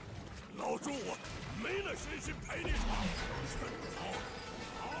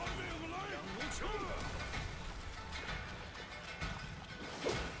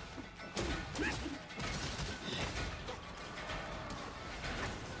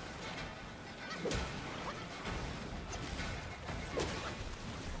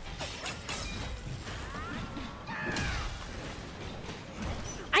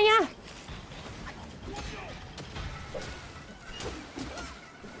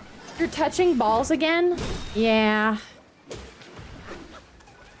 touching balls again? Yeah.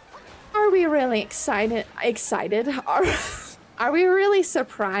 Are we really excited? Are we really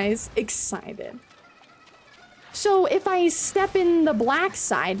surprised? Excited. So if I step in the black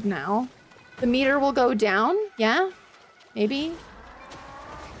side now, the meter will go down? Yeah? Maybe?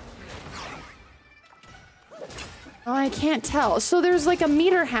 Oh, I can't tell. So there's like a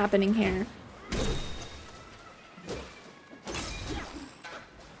meter happening here.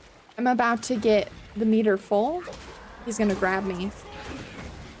 I'm about to get the meter full. He's gonna grab me.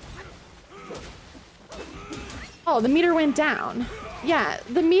 Oh, the meter went down. Yeah,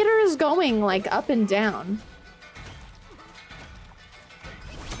 the meter is going like up and down.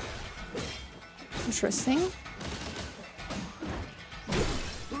 Interesting.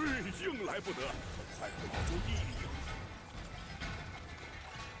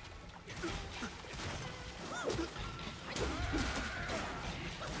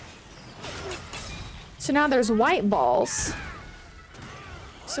 So now there's white balls.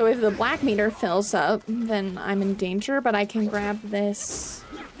 So if the black meter fills up, then I'm in danger, but I can grab this.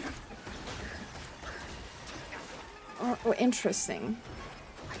 Oh, interesting.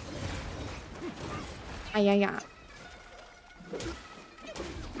 Ah, yeah, yeah.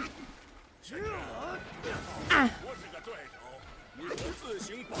 Ah.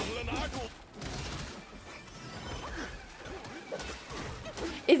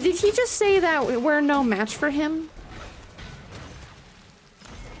 Did he just say that we're no match for him?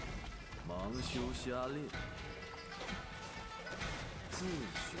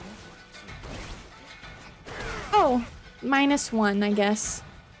 Oh, -1, I guess.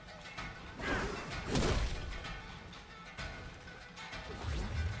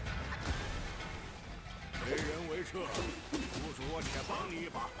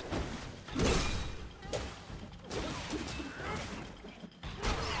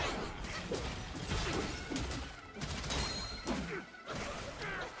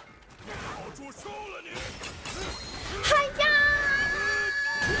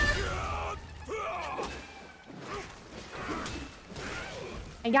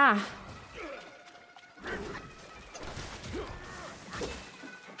 Yeah.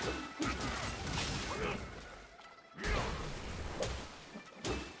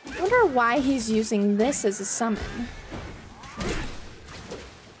 I wonder why he's using this as a summon.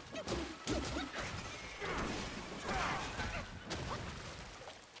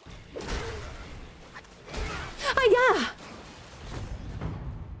 Ah, yeah.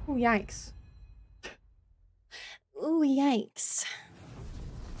 Oh, yikes. Oh, yikes.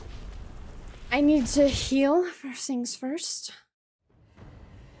 I need to heal, first things first.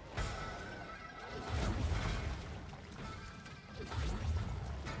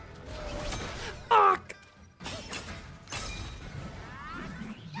 Fuck!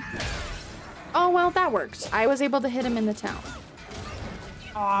 Oh, well, that worked. I was able to hit him in the tail.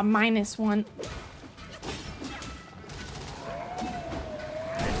 Aw, -1.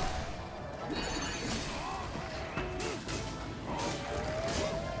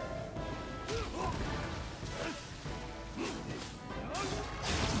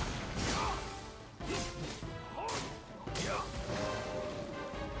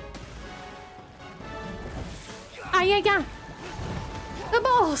 Ah, yeah, yeah. The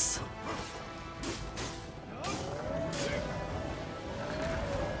balls.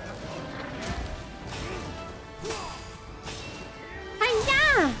 Ah,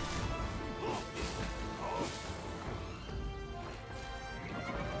 yeah.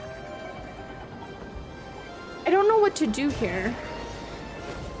 I don't know what to do here.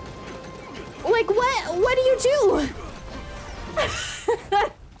 Like, what do you do?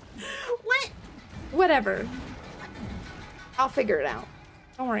 What? Whatever. I'll figure it out.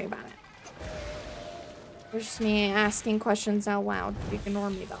 Don't worry about it. It's just me asking questions out loud. Ignore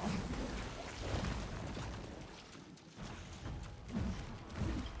me, though.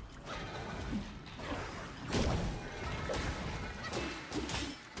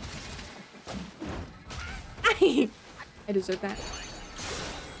 I deserve that.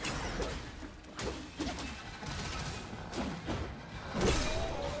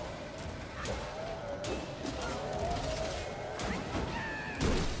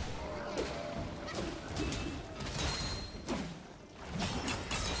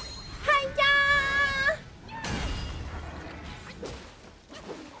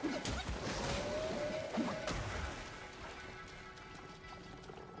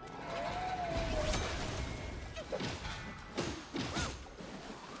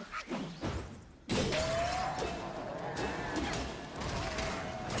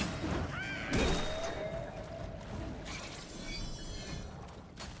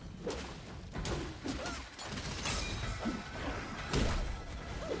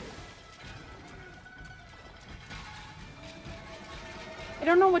 I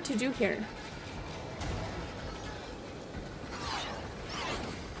don't know what to do here.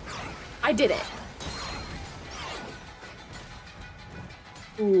 I did it.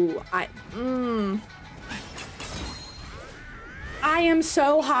 Ooh, I am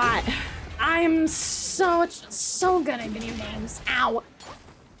so hot. I am so good at video games. Ow.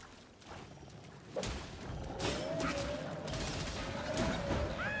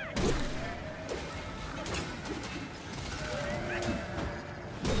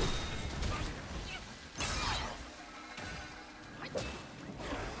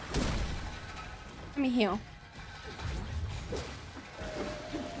 Let me heal.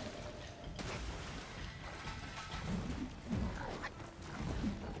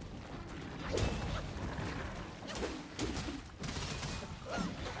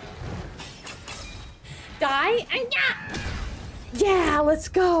 Die? Yeah, let's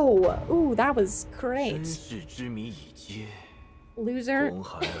go. Ooh, that was great. Loser.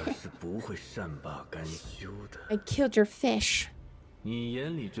 I killed your fish. 你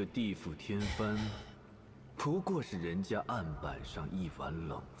眼里这地府天翻，不过是人家案板上一碗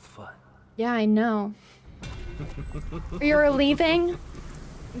冷饭。Yeah, I know. You're leaving?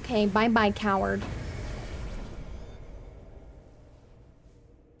 Okay, bye-bye, coward.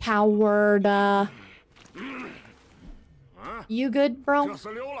 Coward. You good, bro? 这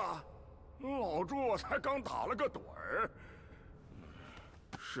厮溜了，老朱我才刚打了个盹儿，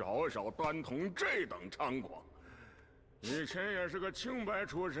小小单童这等猖狂，以前也是个清白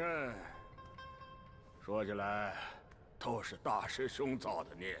出身。说起来，都是大师兄造的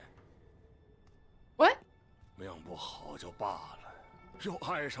孽。What? 命不好就罢了，又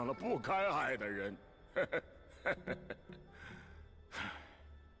爱上了不该爱的人。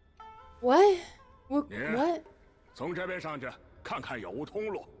What? What? 从这边上去看看有无通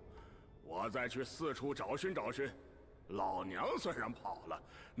路，我再去四处找寻找寻。老娘虽然跑了，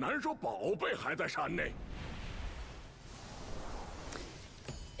难说宝贝还在山内。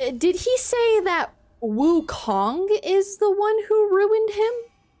Did he say that WuKong is the one who ruined him?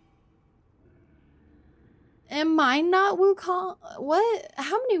 Am I not WuKong? What?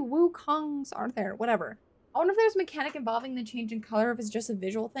 How many WuKongs are there? Whatever. I wonder if there's a mechanic involving the change in color, if it's just a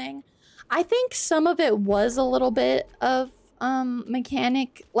visual thing. I think some of it was a little bit of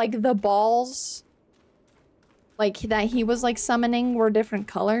mechanic, like the balls like that he was like summoning were different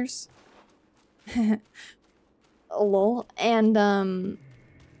colors. Lol. And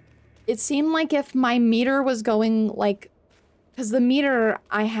it seemed like if my meter was going like, because the meter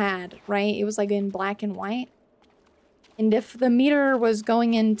I had, right, it was like in black and white. And if the meter was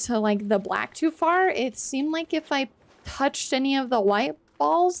going into like the black too far, it seemed like if I touched any of the white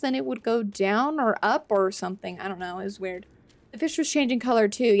balls, then it would go down or up or something. I don't know. It was weird. The fish was changing color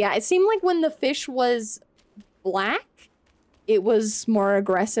too. Yeah, it seemed like when the fish was black, it was more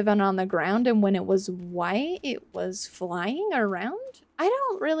aggressive and on the ground. And when it was white, it was flying around. I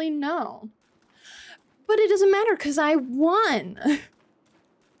don't really know. But it doesn't matter because I won.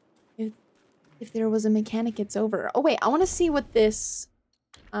 If there was a mechanic, it's over. Oh, wait. I want to see what this...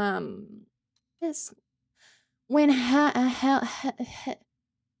 This... When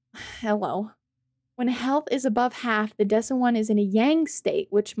hello. When health is above half, the Descent one is in a Yang state,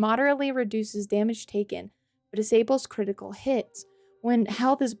 which moderately reduces damage taken, but disables critical hits. When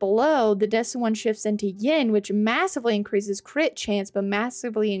health is below, the Descent one shifts into Yin, which massively increases crit chance, but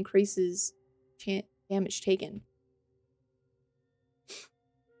massively increases damage taken.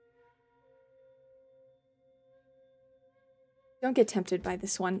 Don't get tempted by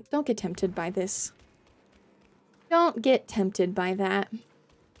this one. Don't get tempted by this. Don't get tempted by that.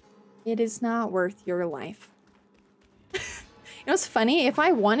 It is not worth your life. You know what's funny? If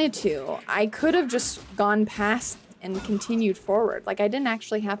I wanted to, I could have just gone past and continued forward. Like, I didn't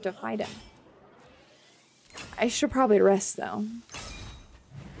actually have to fight him. I should probably rest, though.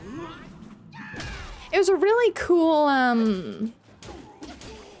 It was a really cool,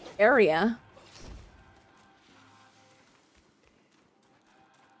 area.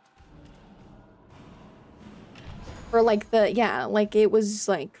 Or like yeah, like it was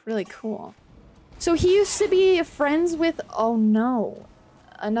like really cool. So he used to be friends with, oh no,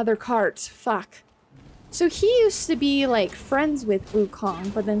 another cart, fuck. So he used to be like friends with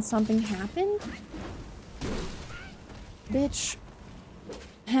WuKong, but then something happened? Bitch.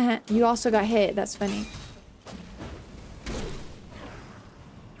 You also got hit, that's funny.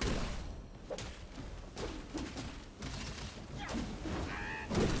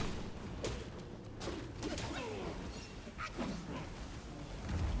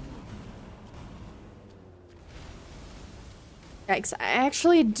 Yikes, I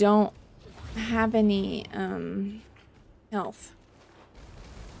actually don't have any health.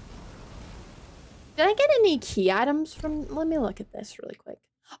 Did I get any key items from... Let me look at this really quick.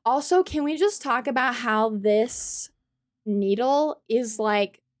 Also, can we just talk about how this needle is,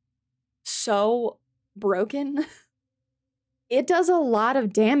 like, so broken? It does a lot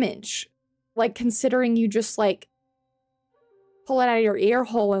of damage. Like, considering you just, like, pull it out of your ear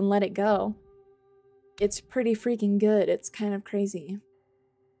hole and let it go. It's pretty freaking good. It's kind of crazy.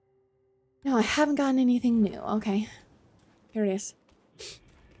 No, I haven't gotten anything new. Okay. Here it is.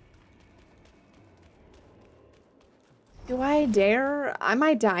 Do I dare? I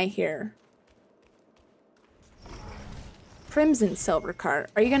might die here. Crimson silver cart.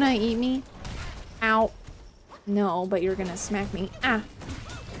 Are you gonna eat me? Ow. No, but you're gonna smack me. Ah.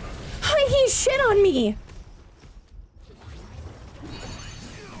 He shit on me!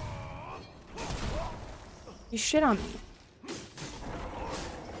 He shit on me.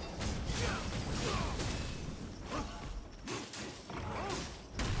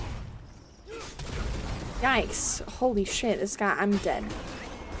 Yikes. Holy shit, this guy, I'm dead.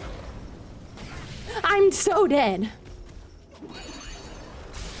 I'm so dead.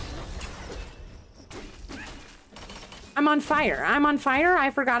 I'm on fire. I'm on fire?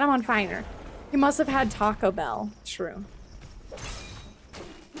 I forgot I'm on fire. He must have had Taco Bell. True.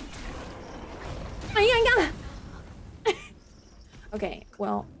 Okay,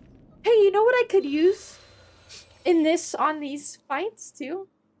 well. Hey, you know what I could use in this, on these fights too?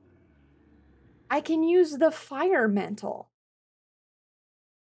 I can use the fire mantle.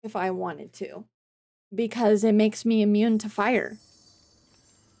 If I wanted to. Because it makes me immune to fire.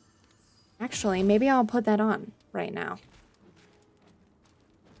 Actually, maybe I'll put that on right now.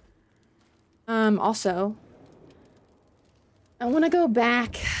 Also, I want to go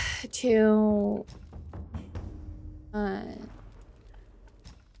back to,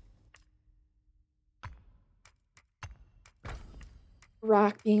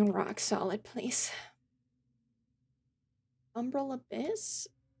 rock being rock solid, please. Umbral Abyss?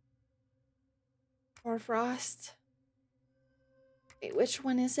 Or Frost? Wait, which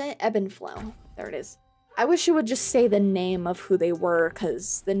one is it? Ebb and Flow. There it is. I wish it would just say the name of who they were,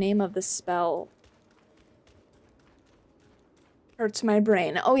 because the name of the spell hurts my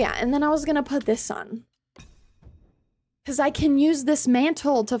brain. Oh yeah, and then I was gonna put this on. Because I can use this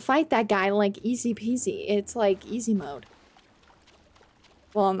mantle to fight that guy like easy peasy. It's like easy mode.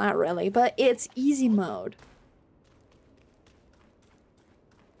 Well, not really, but it's easy mode.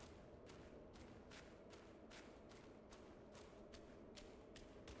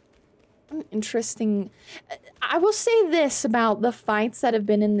 Interesting. I will say this about the fights that have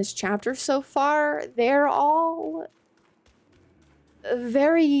been in this chapter so far. They're all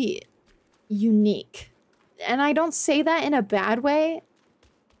very unique. And I don't say that in a bad way.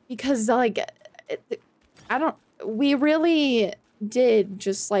 Because, like, we really did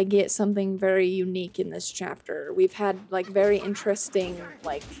just, like, get something very unique in this chapter. We've had, like, very interesting,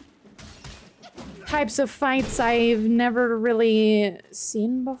 like, types of fights I've never really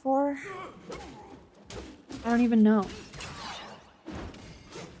seen before. I don't even know.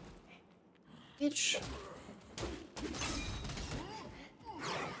 Bitch.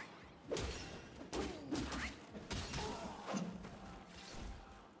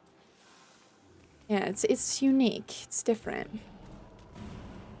 Yeah, it's unique. It's different.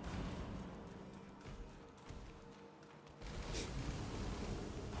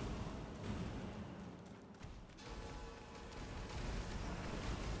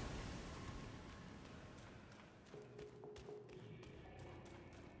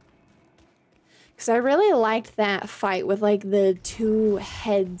 Because I really liked that fight with, like, the two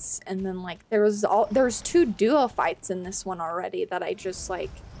heads, and then, like, there's two duo fights in this one already that I just,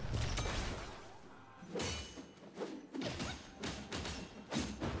 like...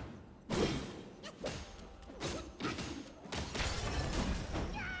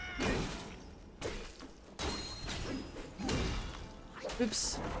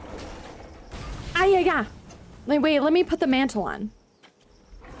 Oops. Ah, yeah. Wait, let me put the mantle on.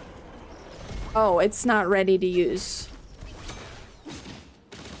 Oh, it's not ready to use.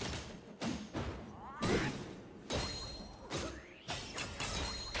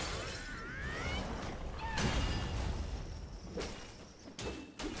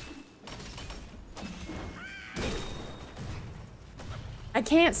 I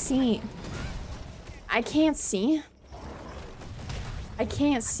can't see. I can't see. I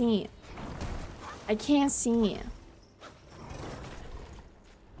can't see. I can't see.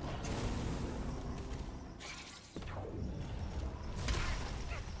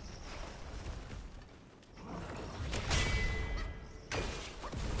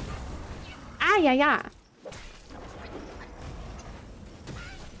 Ah, yeah.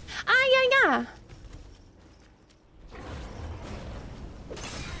 Ah, yeah.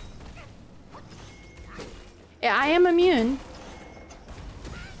 Yeah, I am immune.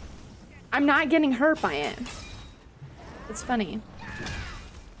 I'm not getting hurt by it. It's funny.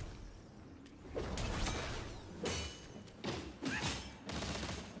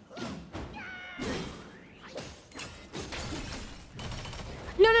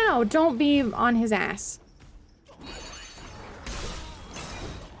 No, don't be on his ass.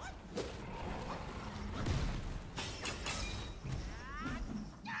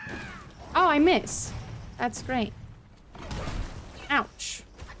 Oh, I miss. That's great. Ouch.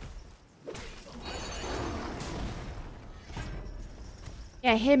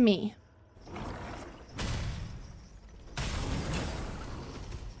 Yeah, hit me.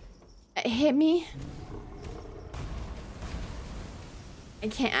 Hit me. I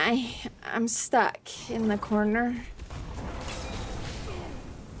can't, I'm stuck in the corner.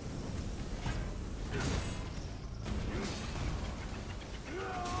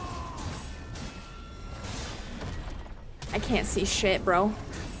 I can't see shit, bro.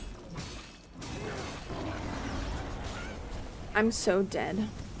 I'm so dead.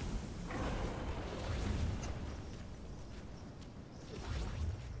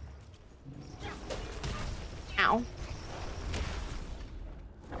 Ow.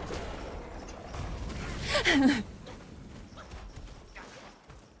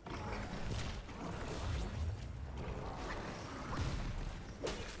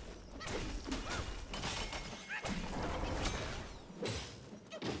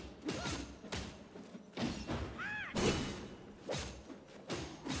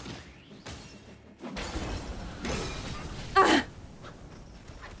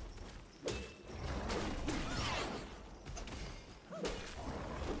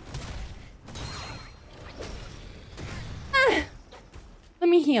 Let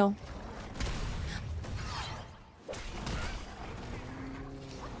me heal.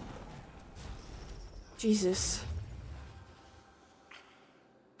 Jesus.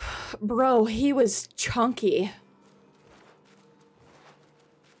 Bro, he was chunky.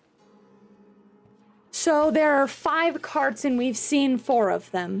 So there are 5 carts and we've seen 4 of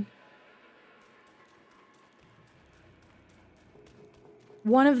them.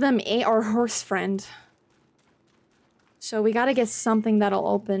 One of them ate our horse friend. So we gotta get something that'll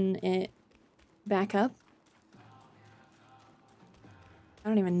open it back up. I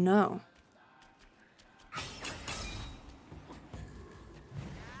don't even know.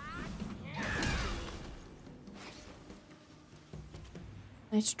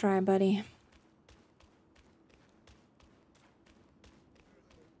 Nice try, buddy.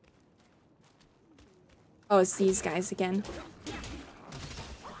 Oh, it's these guys again.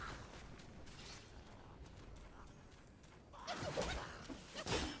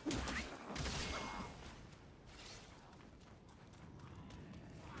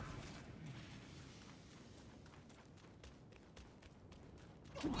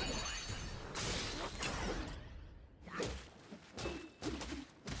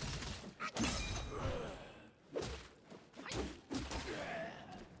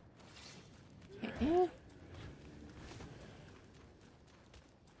 Yeah.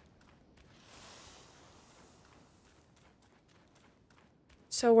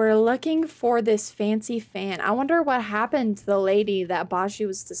 So we're looking for this fancy fan. I wonder what happened to the lady that Baji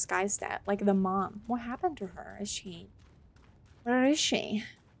was disguised at, like the mom. What happened to her? Is she? Where is she?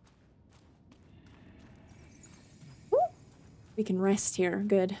 Ooh. We can rest here.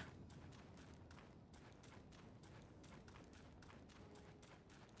 Good.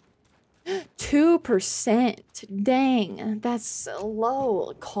 %. Dang, that's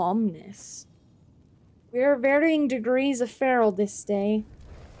low calmness. We're varying degrees of feral this day.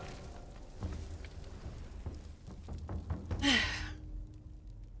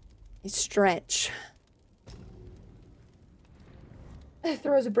 I stretch.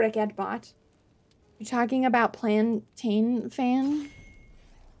 Throws a brick at bot. You talking about plantain fan?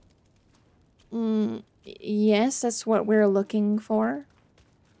 Yes, that's what we're looking for.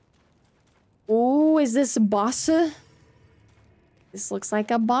 Oh, is this bossa? This looks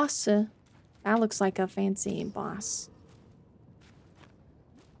like a bossa. That looks like a fancy boss.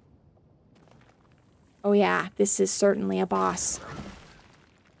 Oh yeah, this is certainly a boss.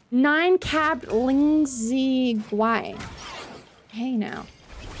 9-capped Lingzi Guai. Hey now.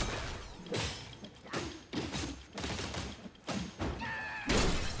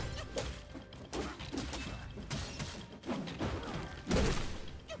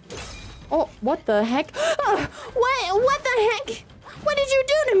 Oh, what the heck? What the heck? What did you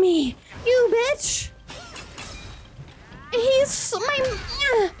do to me? You bitch! He's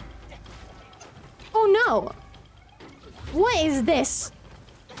my... Oh no. What is this?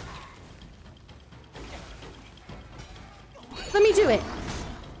 Let me do it.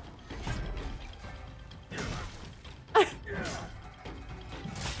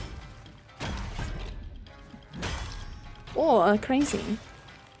 Oh, crazy.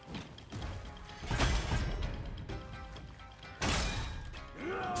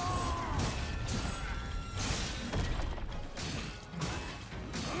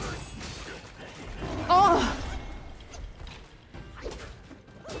 Oh!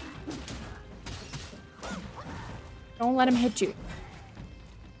 Don't let him hit you.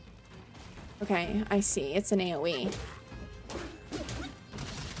 Okay, I see. It's an AoE.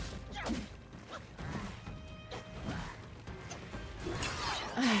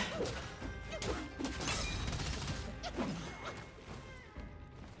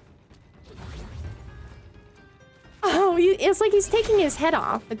 Oh, it's like he's taking his head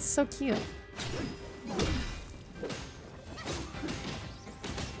off. It's so cute.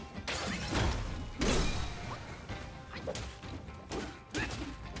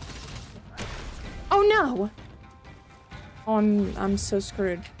 Oh no! Oh, I'm so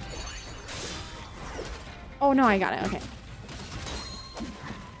screwed. Oh no, I got it. Okay.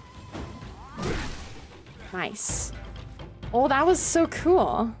 Nice. Oh, that was so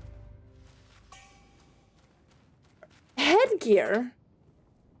cool. Headgear?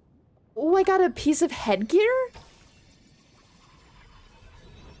 Oh, I got a piece of headgear?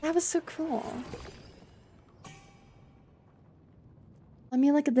 That was so cool. Let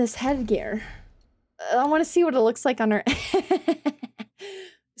me look at this headgear. I want to see what it looks like on her.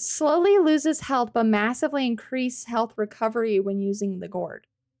 Slowly loses health, but massively increase health recovery when using the gourd.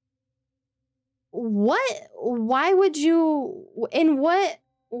 What? Why would you...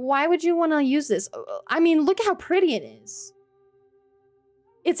 Why would you want to use this? I mean, look how pretty it is.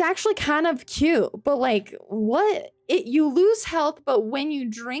 It's actually kind of cute, but like, what? You lose health, but when you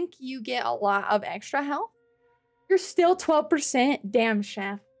drink, you get a lot of extra health? You're still 12%? Damn,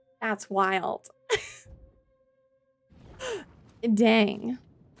 chef. That's wild. Dang.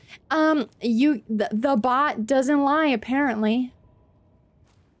 The bot doesn't lie, apparently.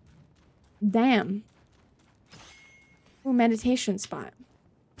 Damn. Ooh, meditation spot.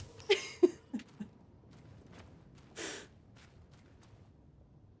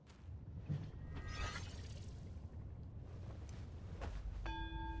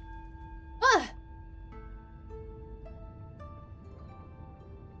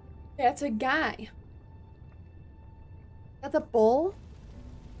 That's a guy. That's a bull?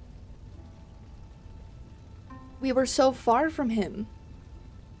 We were so far from him.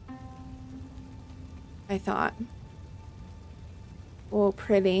 I thought. Oh,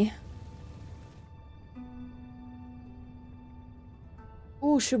 pretty.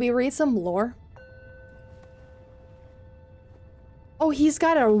 Ooh, should we read some lore? Oh, he's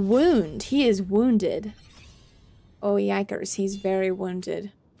got a wound. He is wounded. Oh, yikers. He's very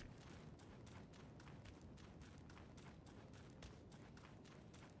wounded.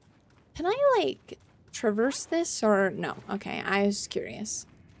 Can I, like, traverse this or no? Okay, I was curious.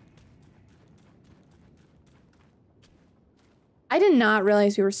 I did not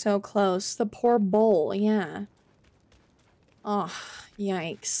realize we were so close. The poor bull, yeah. Oh,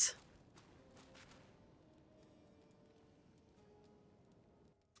 yikes.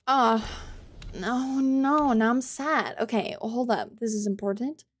 Oh, no, now I'm sad. Okay, hold up. This is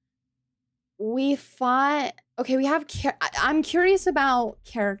important. We fought... Okay, we have... I'm curious about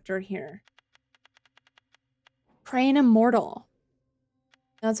character here. Praying Immortal.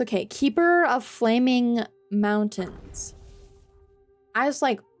 That's okay. Keeper of Flaming Mountains. I was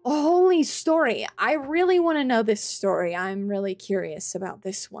like, holy story. I really want to know this story. I'm really curious about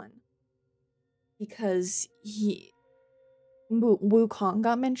this one. Because WuKong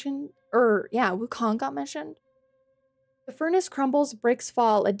got mentioned. Yeah, WuKong got mentioned. The furnace crumbles, bricks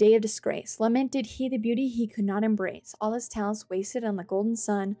fall, a day of disgrace. Lamented he the beauty he could not embrace. All his talents wasted on the golden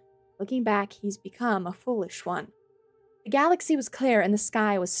sun. Looking back, he's become a foolish one. The galaxy was clear and the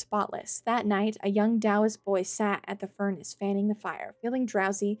sky was spotless. That night, a young Taoist boy sat at the furnace, fanning the fire. Feeling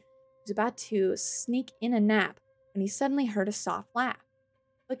drowsy, he was about to sneak in a nap when he suddenly heard a soft laugh.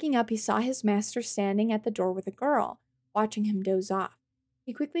 Looking up, he saw his master standing at the door with a girl, watching him doze off.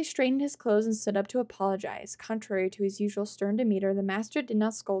 He quickly straightened his clothes and stood up to apologize. Contrary to his usual stern demeanor, the master did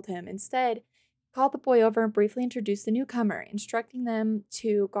not scold him. Instead, he called the boy over and briefly introduced the newcomer, instructing them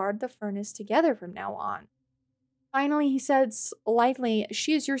to guard the furnace together from now on. Finally, he said lightly,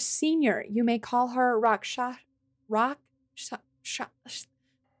 "She is your senior. You may call her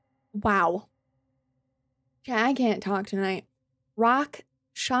Wow. I can't talk tonight.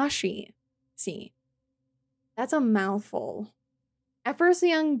 Rakshasi. See. That's a mouthful. At first, the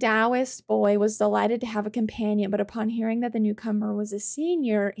young Taoist boy was delighted to have a companion, but upon hearing that the newcomer was a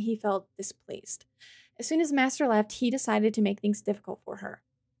senior, he felt displeased. As soon as Master left, he decided to make things difficult for her.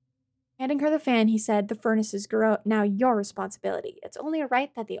 Handing her the fan, he said, "The furnace is now your responsibility. It's only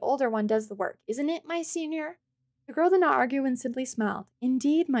right that the older one does the work, isn't it, my senior?" The girl did not argue and simply smiled.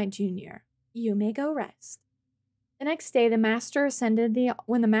 "Indeed, my junior. You may go rest." The next day, when the master ascended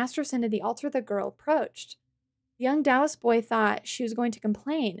the altar, the girl approached. The young Taoist boy thought she was going to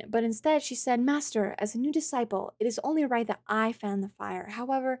complain, but instead she said, "Master, as a new disciple, it is only right that I fan the fire.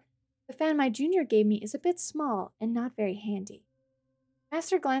 However, the fan my junior gave me is a bit small and not very handy."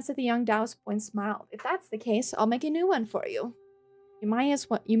 Master glanced at the young Taoist boy and smiled. "If that's the case, I'll make a new one for you. You may as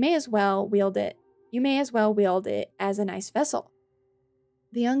well wield it as a nice vessel."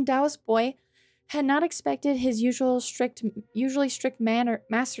 The young Taoist boy had not expected his usually strict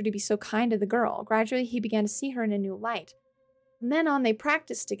master to be so kind to the girl. Gradually, he began to see her in a new light. From then on, they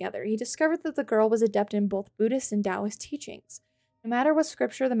practiced together. He discovered that the girl was adept in both Buddhist and Taoist teachings. No matter what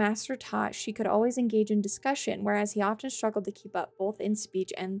scripture the master taught, she could always engage in discussion, whereas he often struggled to keep up both in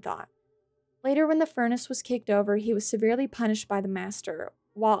speech and thought. Later, when the furnace was kicked over, he was severely punished by the master.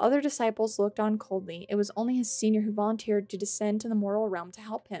 While other disciples looked on coldly, it was only his senior who volunteered to descend to the mortal realm to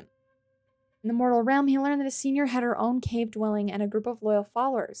help him. In the mortal realm, he learned that his senior had her own cave dwelling and a group of loyal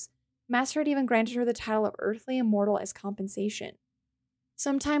followers. The master had even granted her the title of earthly immortal as compensation.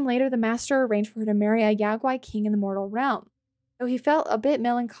 Sometime later, the master arranged for her to marry a Yaguai king in the mortal realm. Though he felt a bit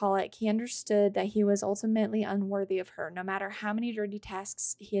melancholic, he understood that he was ultimately unworthy of her, no matter how many dirty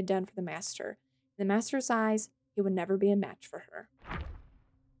tasks he had done for the master. In the master's eyes, he would never be a match for her.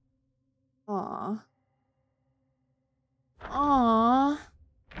 Aww. Aww.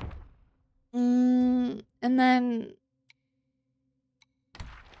 And then...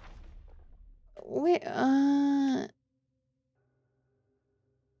 Wait,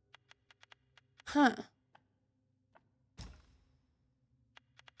 Huh.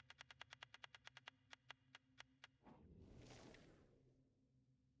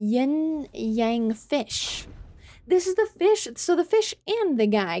 Yin Yang fish. This is the fish. So the fish and the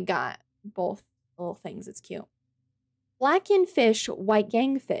guy got both little things. It's cute. Black yin fish, white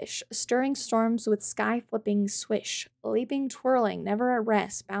yang fish, stirring storms with sky-flipping swish, leaping, twirling, never at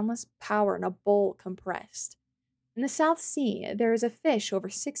rest, boundless power in a bowl compressed. In the South Sea, there is a fish over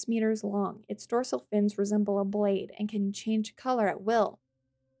 6 meters long. Its dorsal fins resemble a blade and can change color at will.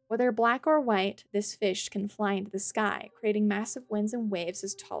 Whether black or white, this fish can fly into the sky, creating massive winds and waves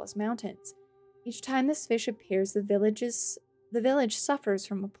as tall as mountains. Each time this fish appears, the village suffers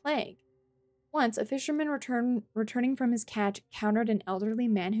from a plague. Once, a fisherman returning from his catch encountered an elderly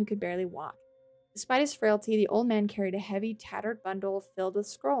man who could barely walk. Despite his frailty, the old man carried a heavy, tattered bundle filled with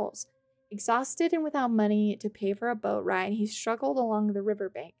scrolls. Exhausted and without money to pay for a boat ride, he struggled along the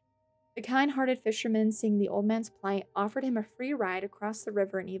riverbank. The kind-hearted fisherman, seeing the old man's plight, offered him a free ride across the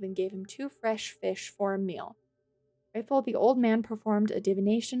river and even gave him 2 fresh fish for a meal. Grateful, the old man performed a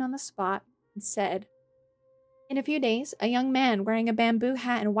divination on the spot and said, "In a few days, a young man wearing a bamboo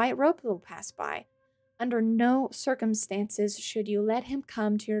hat and white robe will pass by. Under no circumstances should you let him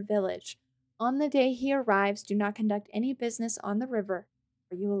come to your village. On the day he arrives, do not conduct any business on the river,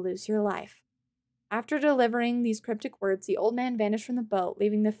 or you will lose your life." After delivering these cryptic words, the old man vanished from the boat,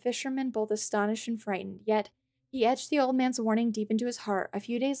 leaving the fisherman both astonished and frightened. Yet, he etched the old man's warning deep into his heart. A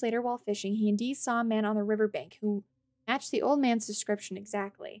few days later, while fishing, he indeed saw a man on the riverbank who matched the old man's description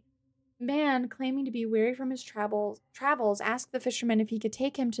exactly. The man, claiming to be weary from his travels, asked the fisherman if he could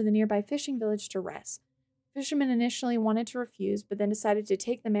take him to the nearby fishing village to rest. The fisherman initially wanted to refuse, but then decided to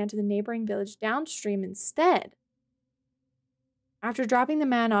take the man to the neighboring village downstream instead. After dropping the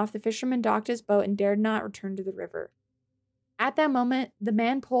man off, the fisherman docked his boat and dared not return to the river. At that moment, the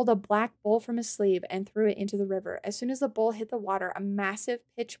man pulled a black bowl from his sleeve and threw it into the river. As soon as the bowl hit the water, a massive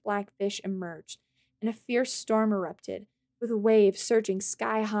pitch-black fish emerged, and a fierce storm erupted, with waves surging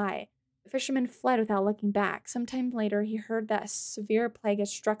sky-high. The fisherman fled without looking back. Sometime later, he heard that a severe plague had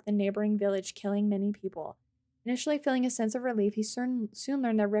struck the neighboring village, killing many people. Initially feeling a sense of relief, he soon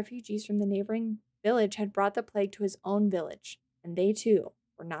learned that refugees from the neighboring village had brought the plague to his own village. And they, too,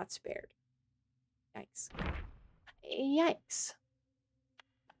 were not spared. Yikes. Yikes.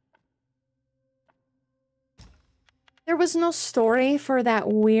 There was no story for that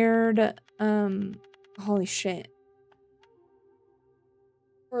weird, holy shit.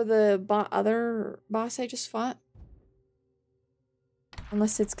 For the other boss I just fought.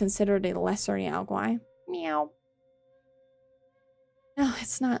 Unless it's considered a lesser Yaguai. Meow. No,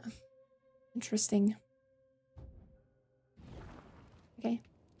 it's not. Interesting. Okay.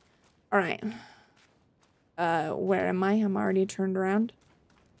 Alright. Where am I? I'm already turned around.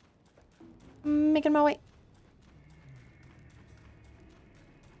 Making my way.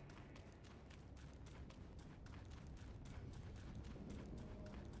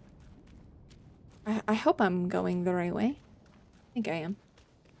 I hope I'm going the right way. I think I am.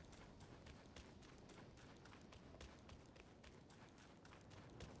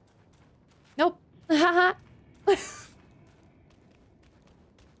 Nope. Haha.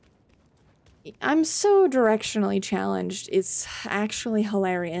 I'm so directionally challenged. It's actually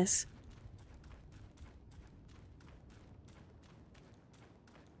hilarious.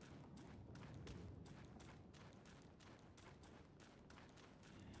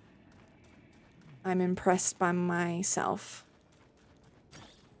 I'm impressed by myself.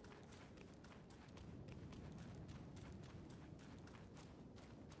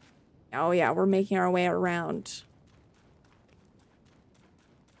 Oh yeah, we're making our way around.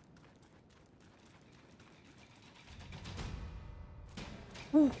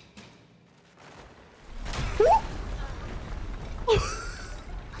 Ooh.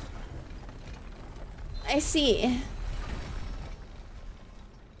 I see.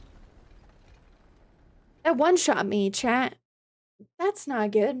 That one-shot me, chat. That's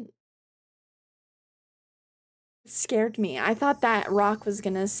not good. It scared me. I thought that rock was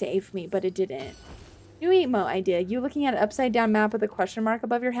gonna save me, but it didn't. New emote idea. You looking at an upside-down map with a question mark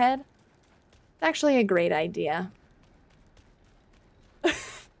above your head? It's actually a great idea.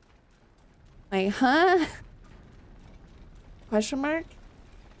 Like, huh? Question mark?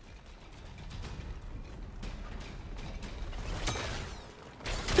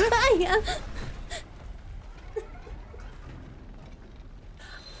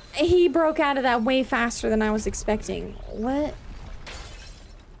 He broke out of that way faster than I was expecting. What?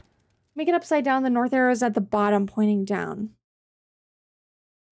 Make it upside down. The north arrow is at the bottom, pointing down.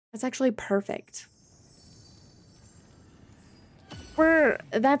 That's actually perfect.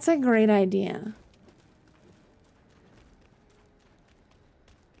 That's a great idea.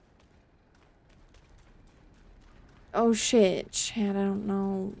 Oh shit, Chad, I don't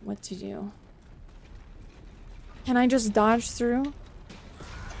know what to do. Can I just dodge through?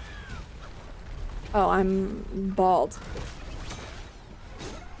 Oh, I'm bald.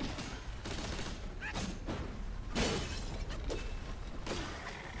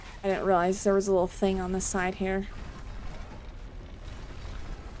 I didn't realize there was a little thing on the side here.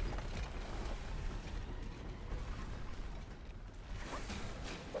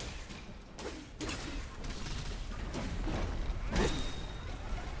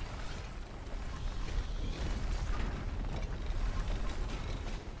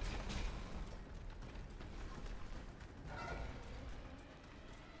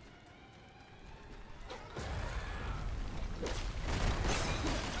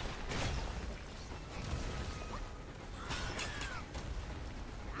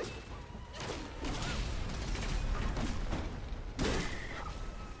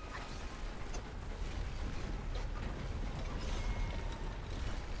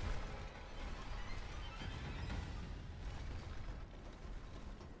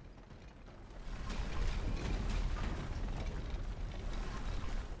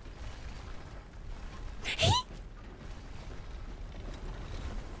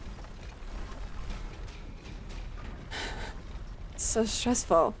 So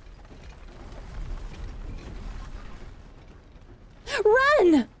stressful.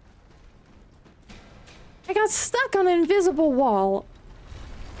 Run! I got stuck on an invisible wall.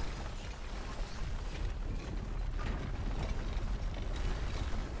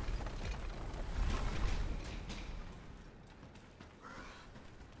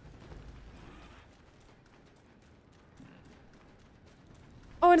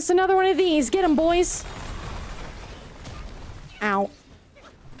 Oh, it's another one of these. Get him, boys. Ow.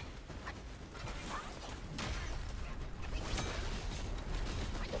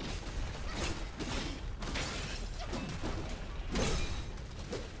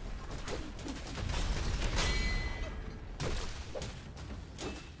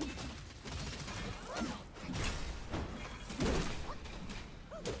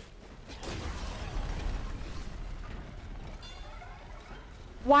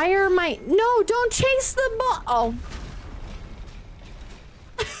 Why are my... No, don't chase the ball. Oh.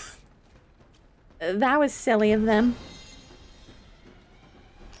 That was silly of them.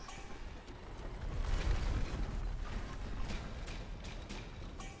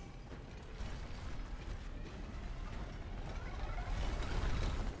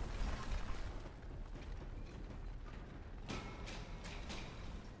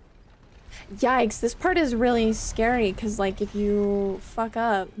 Yikes, this part is really scary because, like, if you fuck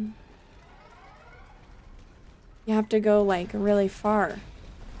up... You have to go like really far.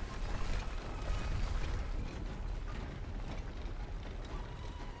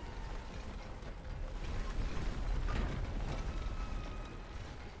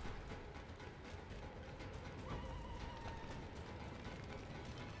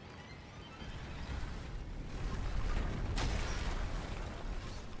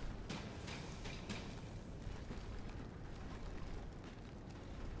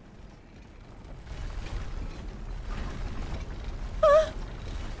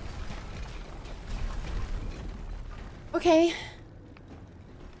 Okay.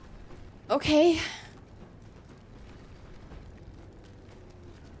 Okay.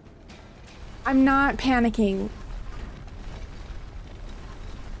 I'm not panicking.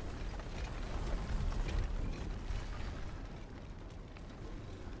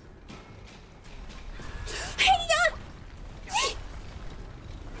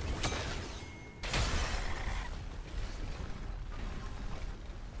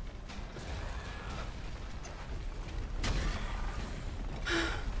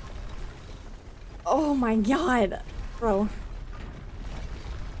 Oh my god, bro.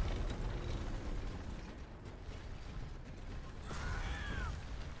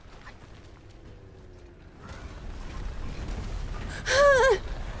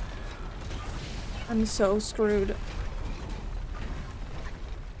 I'm so screwed.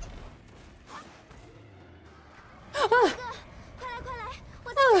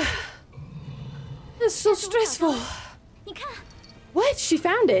 This is so stressful. What? She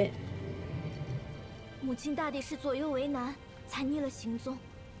found it. 母亲大抵是左右为难，才逆了行踪，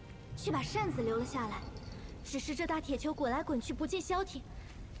却把扇子留了下来。只是这大铁球滚来滚去，不见消停。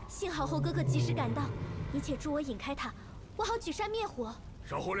幸好后哥哥及时赶到，你且助我引开它，我好举扇灭火。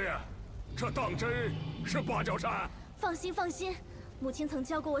小狐狸，这当真是芭蕉扇？放心放心，母亲曾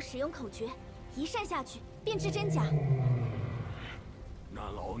教过我使用口诀，一扇下去便知真假。那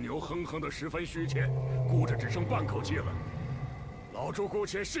老牛哼哼的十分虚切，顾着只剩半口气了。老猪姑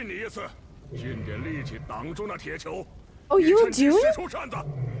且信你一次。 尽点力气挡住那铁球。Oh, you do it? 出扇子。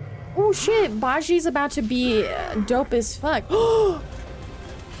Oh shit, Baji's about to be dope as fuck.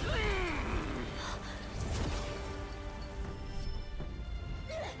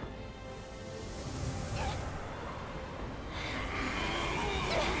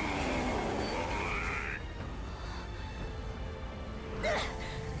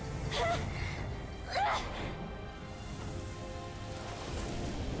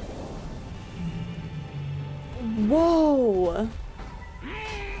 Whoa!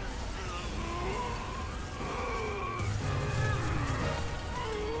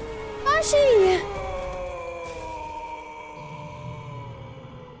 Baji!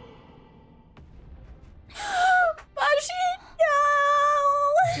 Baji, no!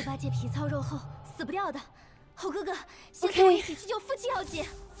 这八戒皮糙肉厚，死不掉的。猴哥哥，先跟我一起去救夫妻小姐。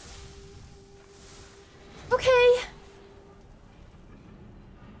Okay.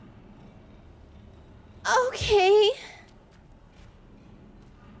 Okay.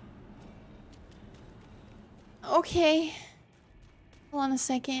 Okay. Hold on a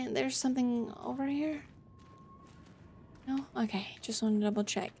second. There's something over here. No? Okay. Just want to double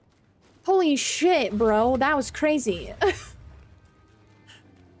check. Holy shit, bro. That was crazy.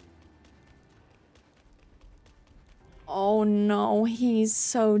 Oh no. He's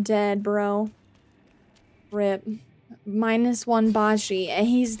so dead, bro. Rip. -1 Baji. And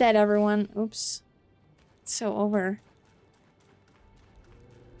he's dead, everyone. Oops. So over.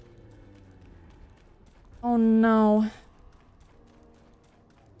 Oh no.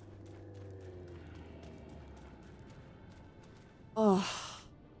 Oh.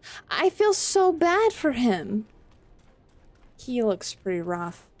 I feel so bad for him. He looks pretty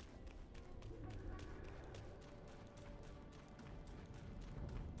rough.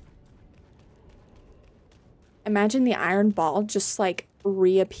 Imagine the iron ball just like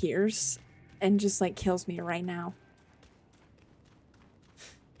reappears and just like kills me right now.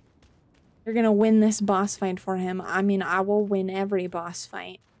 You're gonna win this boss fight for him. I mean, I will win every boss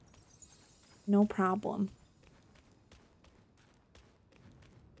fight. No problem.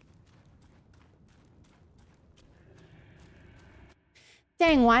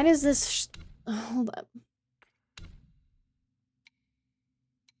 Dang, why does this hold up.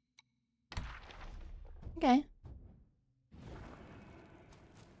 Okay.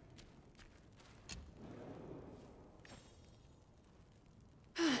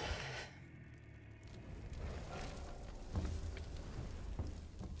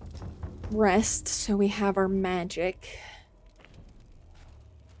 Rest so we have our magic.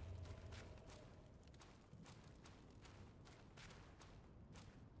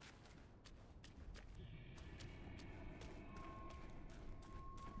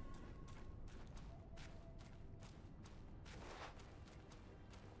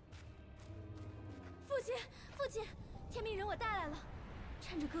 亲，父亲，天命人我带来了。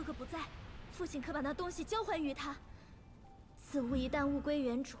趁着哥哥不在，父亲可把那东西交还于他。此物一旦物归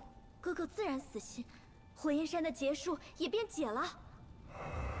原主，哥哥自然死心，火焰山的结束也便解了。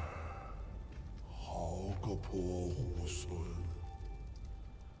好个破猢狲，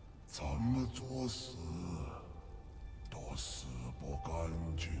怎么作死都死不干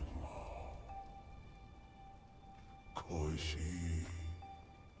净啊！可惜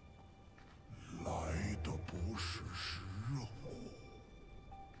来的不是时候。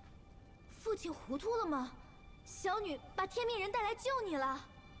父亲糊涂了吗？小女把天命人带来救你了。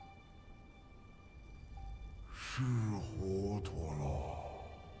是糊涂了，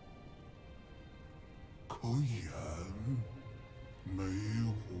可眼没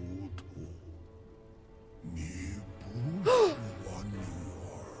糊涂。你不是我女儿。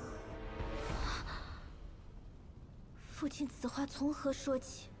父亲此话从何说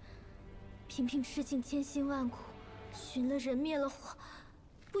起？频频吃尽千辛万苦，寻了人灭了火，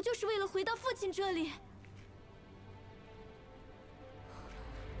不就是为了回到父亲这里？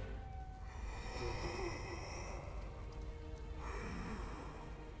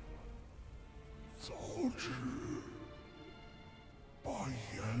早知把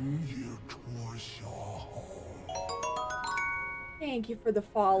眼也戳瞎好了。 Thank you for the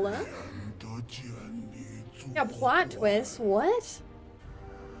follow. 免得见你作 Yeah, plot twist. What?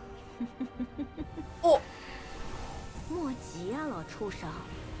 哦，莫急啊，老畜生，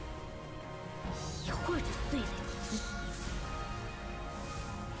一会儿就碎了你。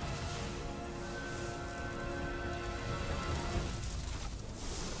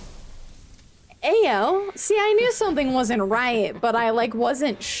Ayo. See, I knew something wasn't right, but I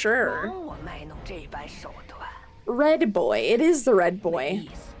wasn't sure. 帮我卖弄这般手段， Red boy. It is the red 没 boy. 意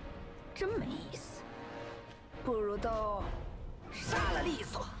思，真没意思。不如都杀了利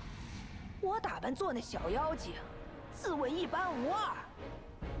索。我打扮做那小妖精，自问一般无二。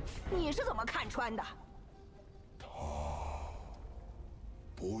你是怎么看穿的？他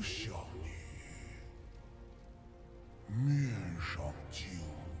不像你，面上敬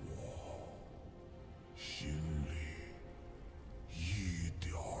我，心里一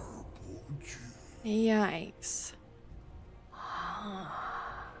点儿不惧。 Yikes.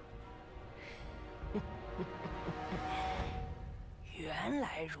 原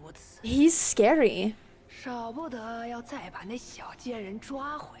来如此， He's scary. 少不得要再把那小贱人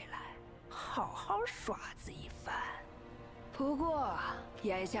抓回来，好好耍子一番。不过，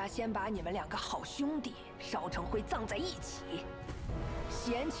眼下先把你们两个好兄弟烧成灰葬在一起，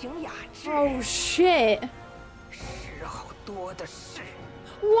闲情雅致， Oh shit. 时候多的是。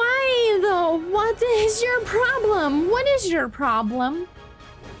 Why though? What is your problem? What is your problem?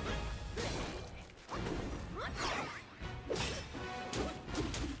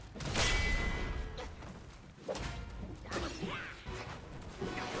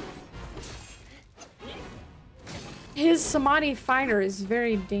 His Samadhi fighter is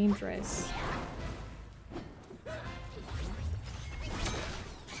very dangerous.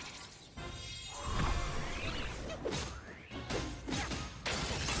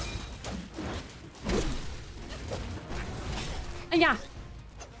 Yeah.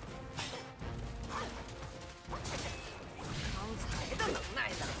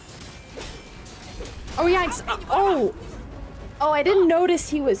 Oh yikes! Oh, I didn't notice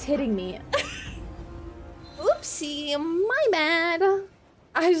he was hitting me. Oopsie, my bad.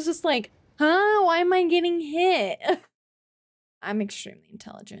 I was just like, huh? Why am I getting hit? I'm extremely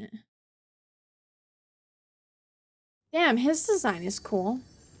intelligent. Damn, his design is cool.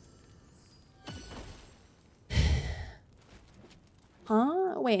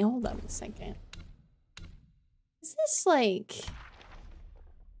 Huh? Wait, hold up a second. Is this like...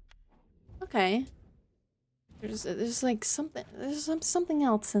 Okay. There's like something... There's something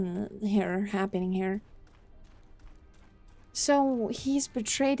else in here, happening here. So, he's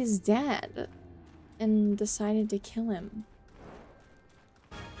betrayed his dad and decided to kill him.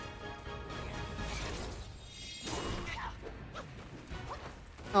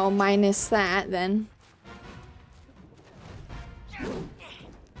 Oh, minus that, then.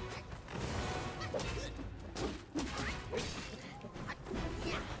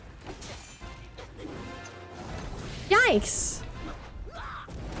 Yikes!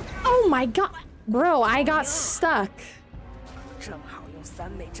 Oh my god! Bro, I got stuck. 正好用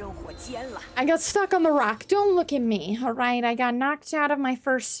三昧真火煎了。 I got stuck on the rock. Don't look at me, alright? I got knocked out of my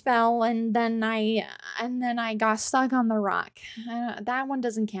first spell and then I got stuck on the rock. That one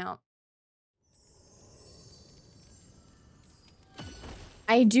doesn't count.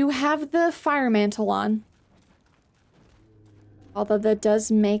 I do have the fire mantle on. Although that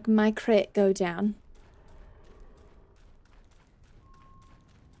does make my crit go down.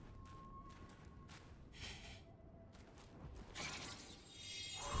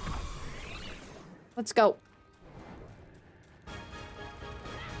 Let's go.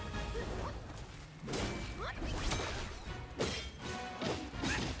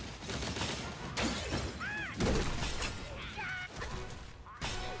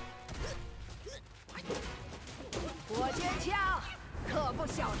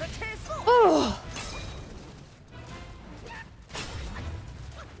 Oh.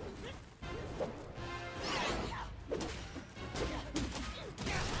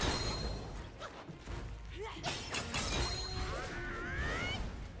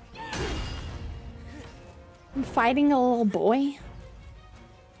 I'm fighting a little boy.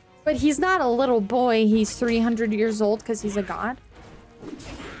 But he's not a little boy. He's 300 years old because he's a god.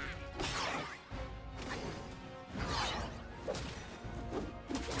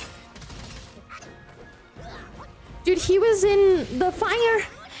 Dude, he was in the fire!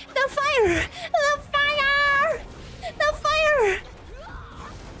 The fire! The fire! The fire!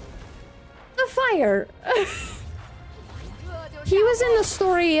 The fire! He was in the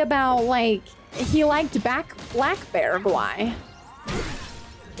story about, like, he liked black bear guai.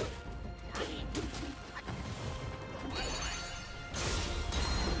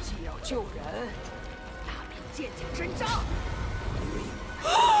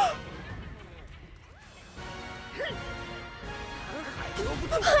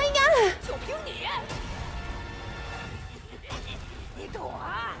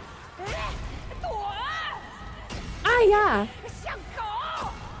 Yeah.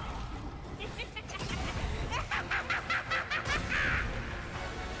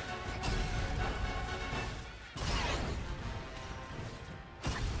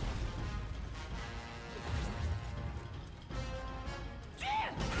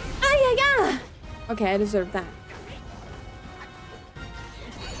 Okay, I deserve that.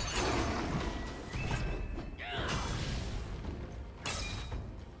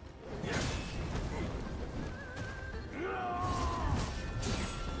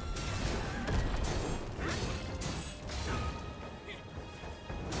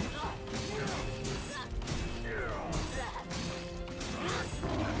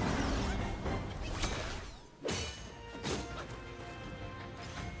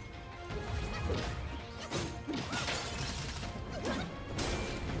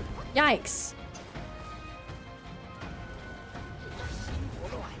 Yikes.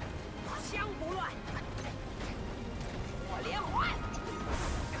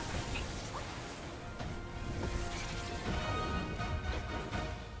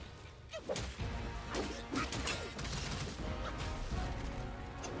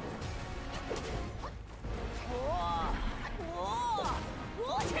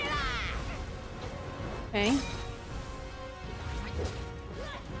 Okay.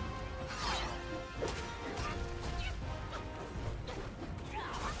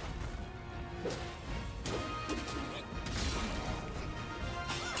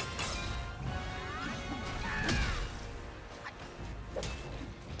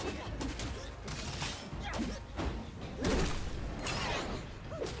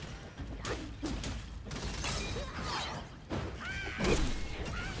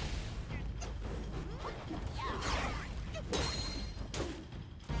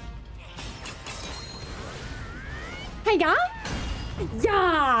 Yeah?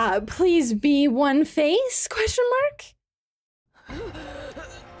 Yeah, please be one face? Question mark?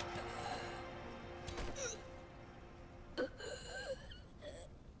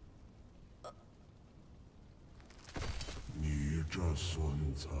你这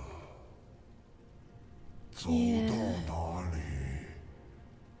孙子走到哪里，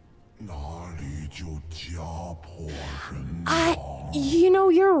哪里就家破人亡。 You know,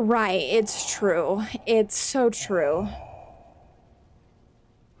 you're right. It's true. It's so true.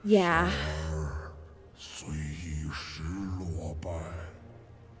 Yeah. 虽一时落败，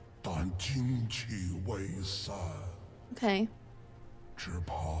但精气未散。 Okay. 只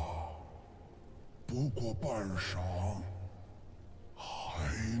怕不过半晌，还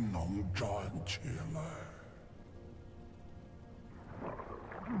能站起来。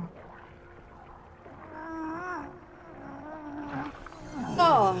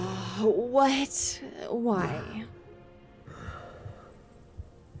 Oh, what? Why?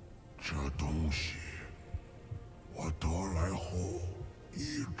 这东西我得来后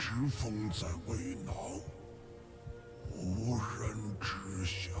一直封在胃囊，无人知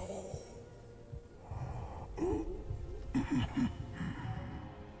晓。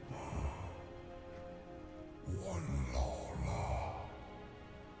我老了，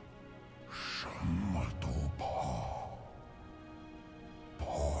什么都怕。 怕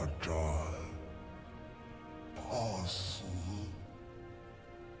战，怕死，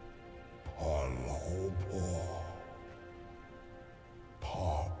怕老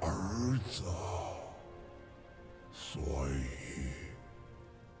子，所以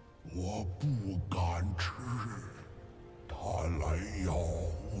我不敢吃。他来要，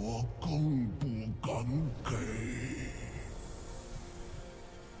我更不敢给。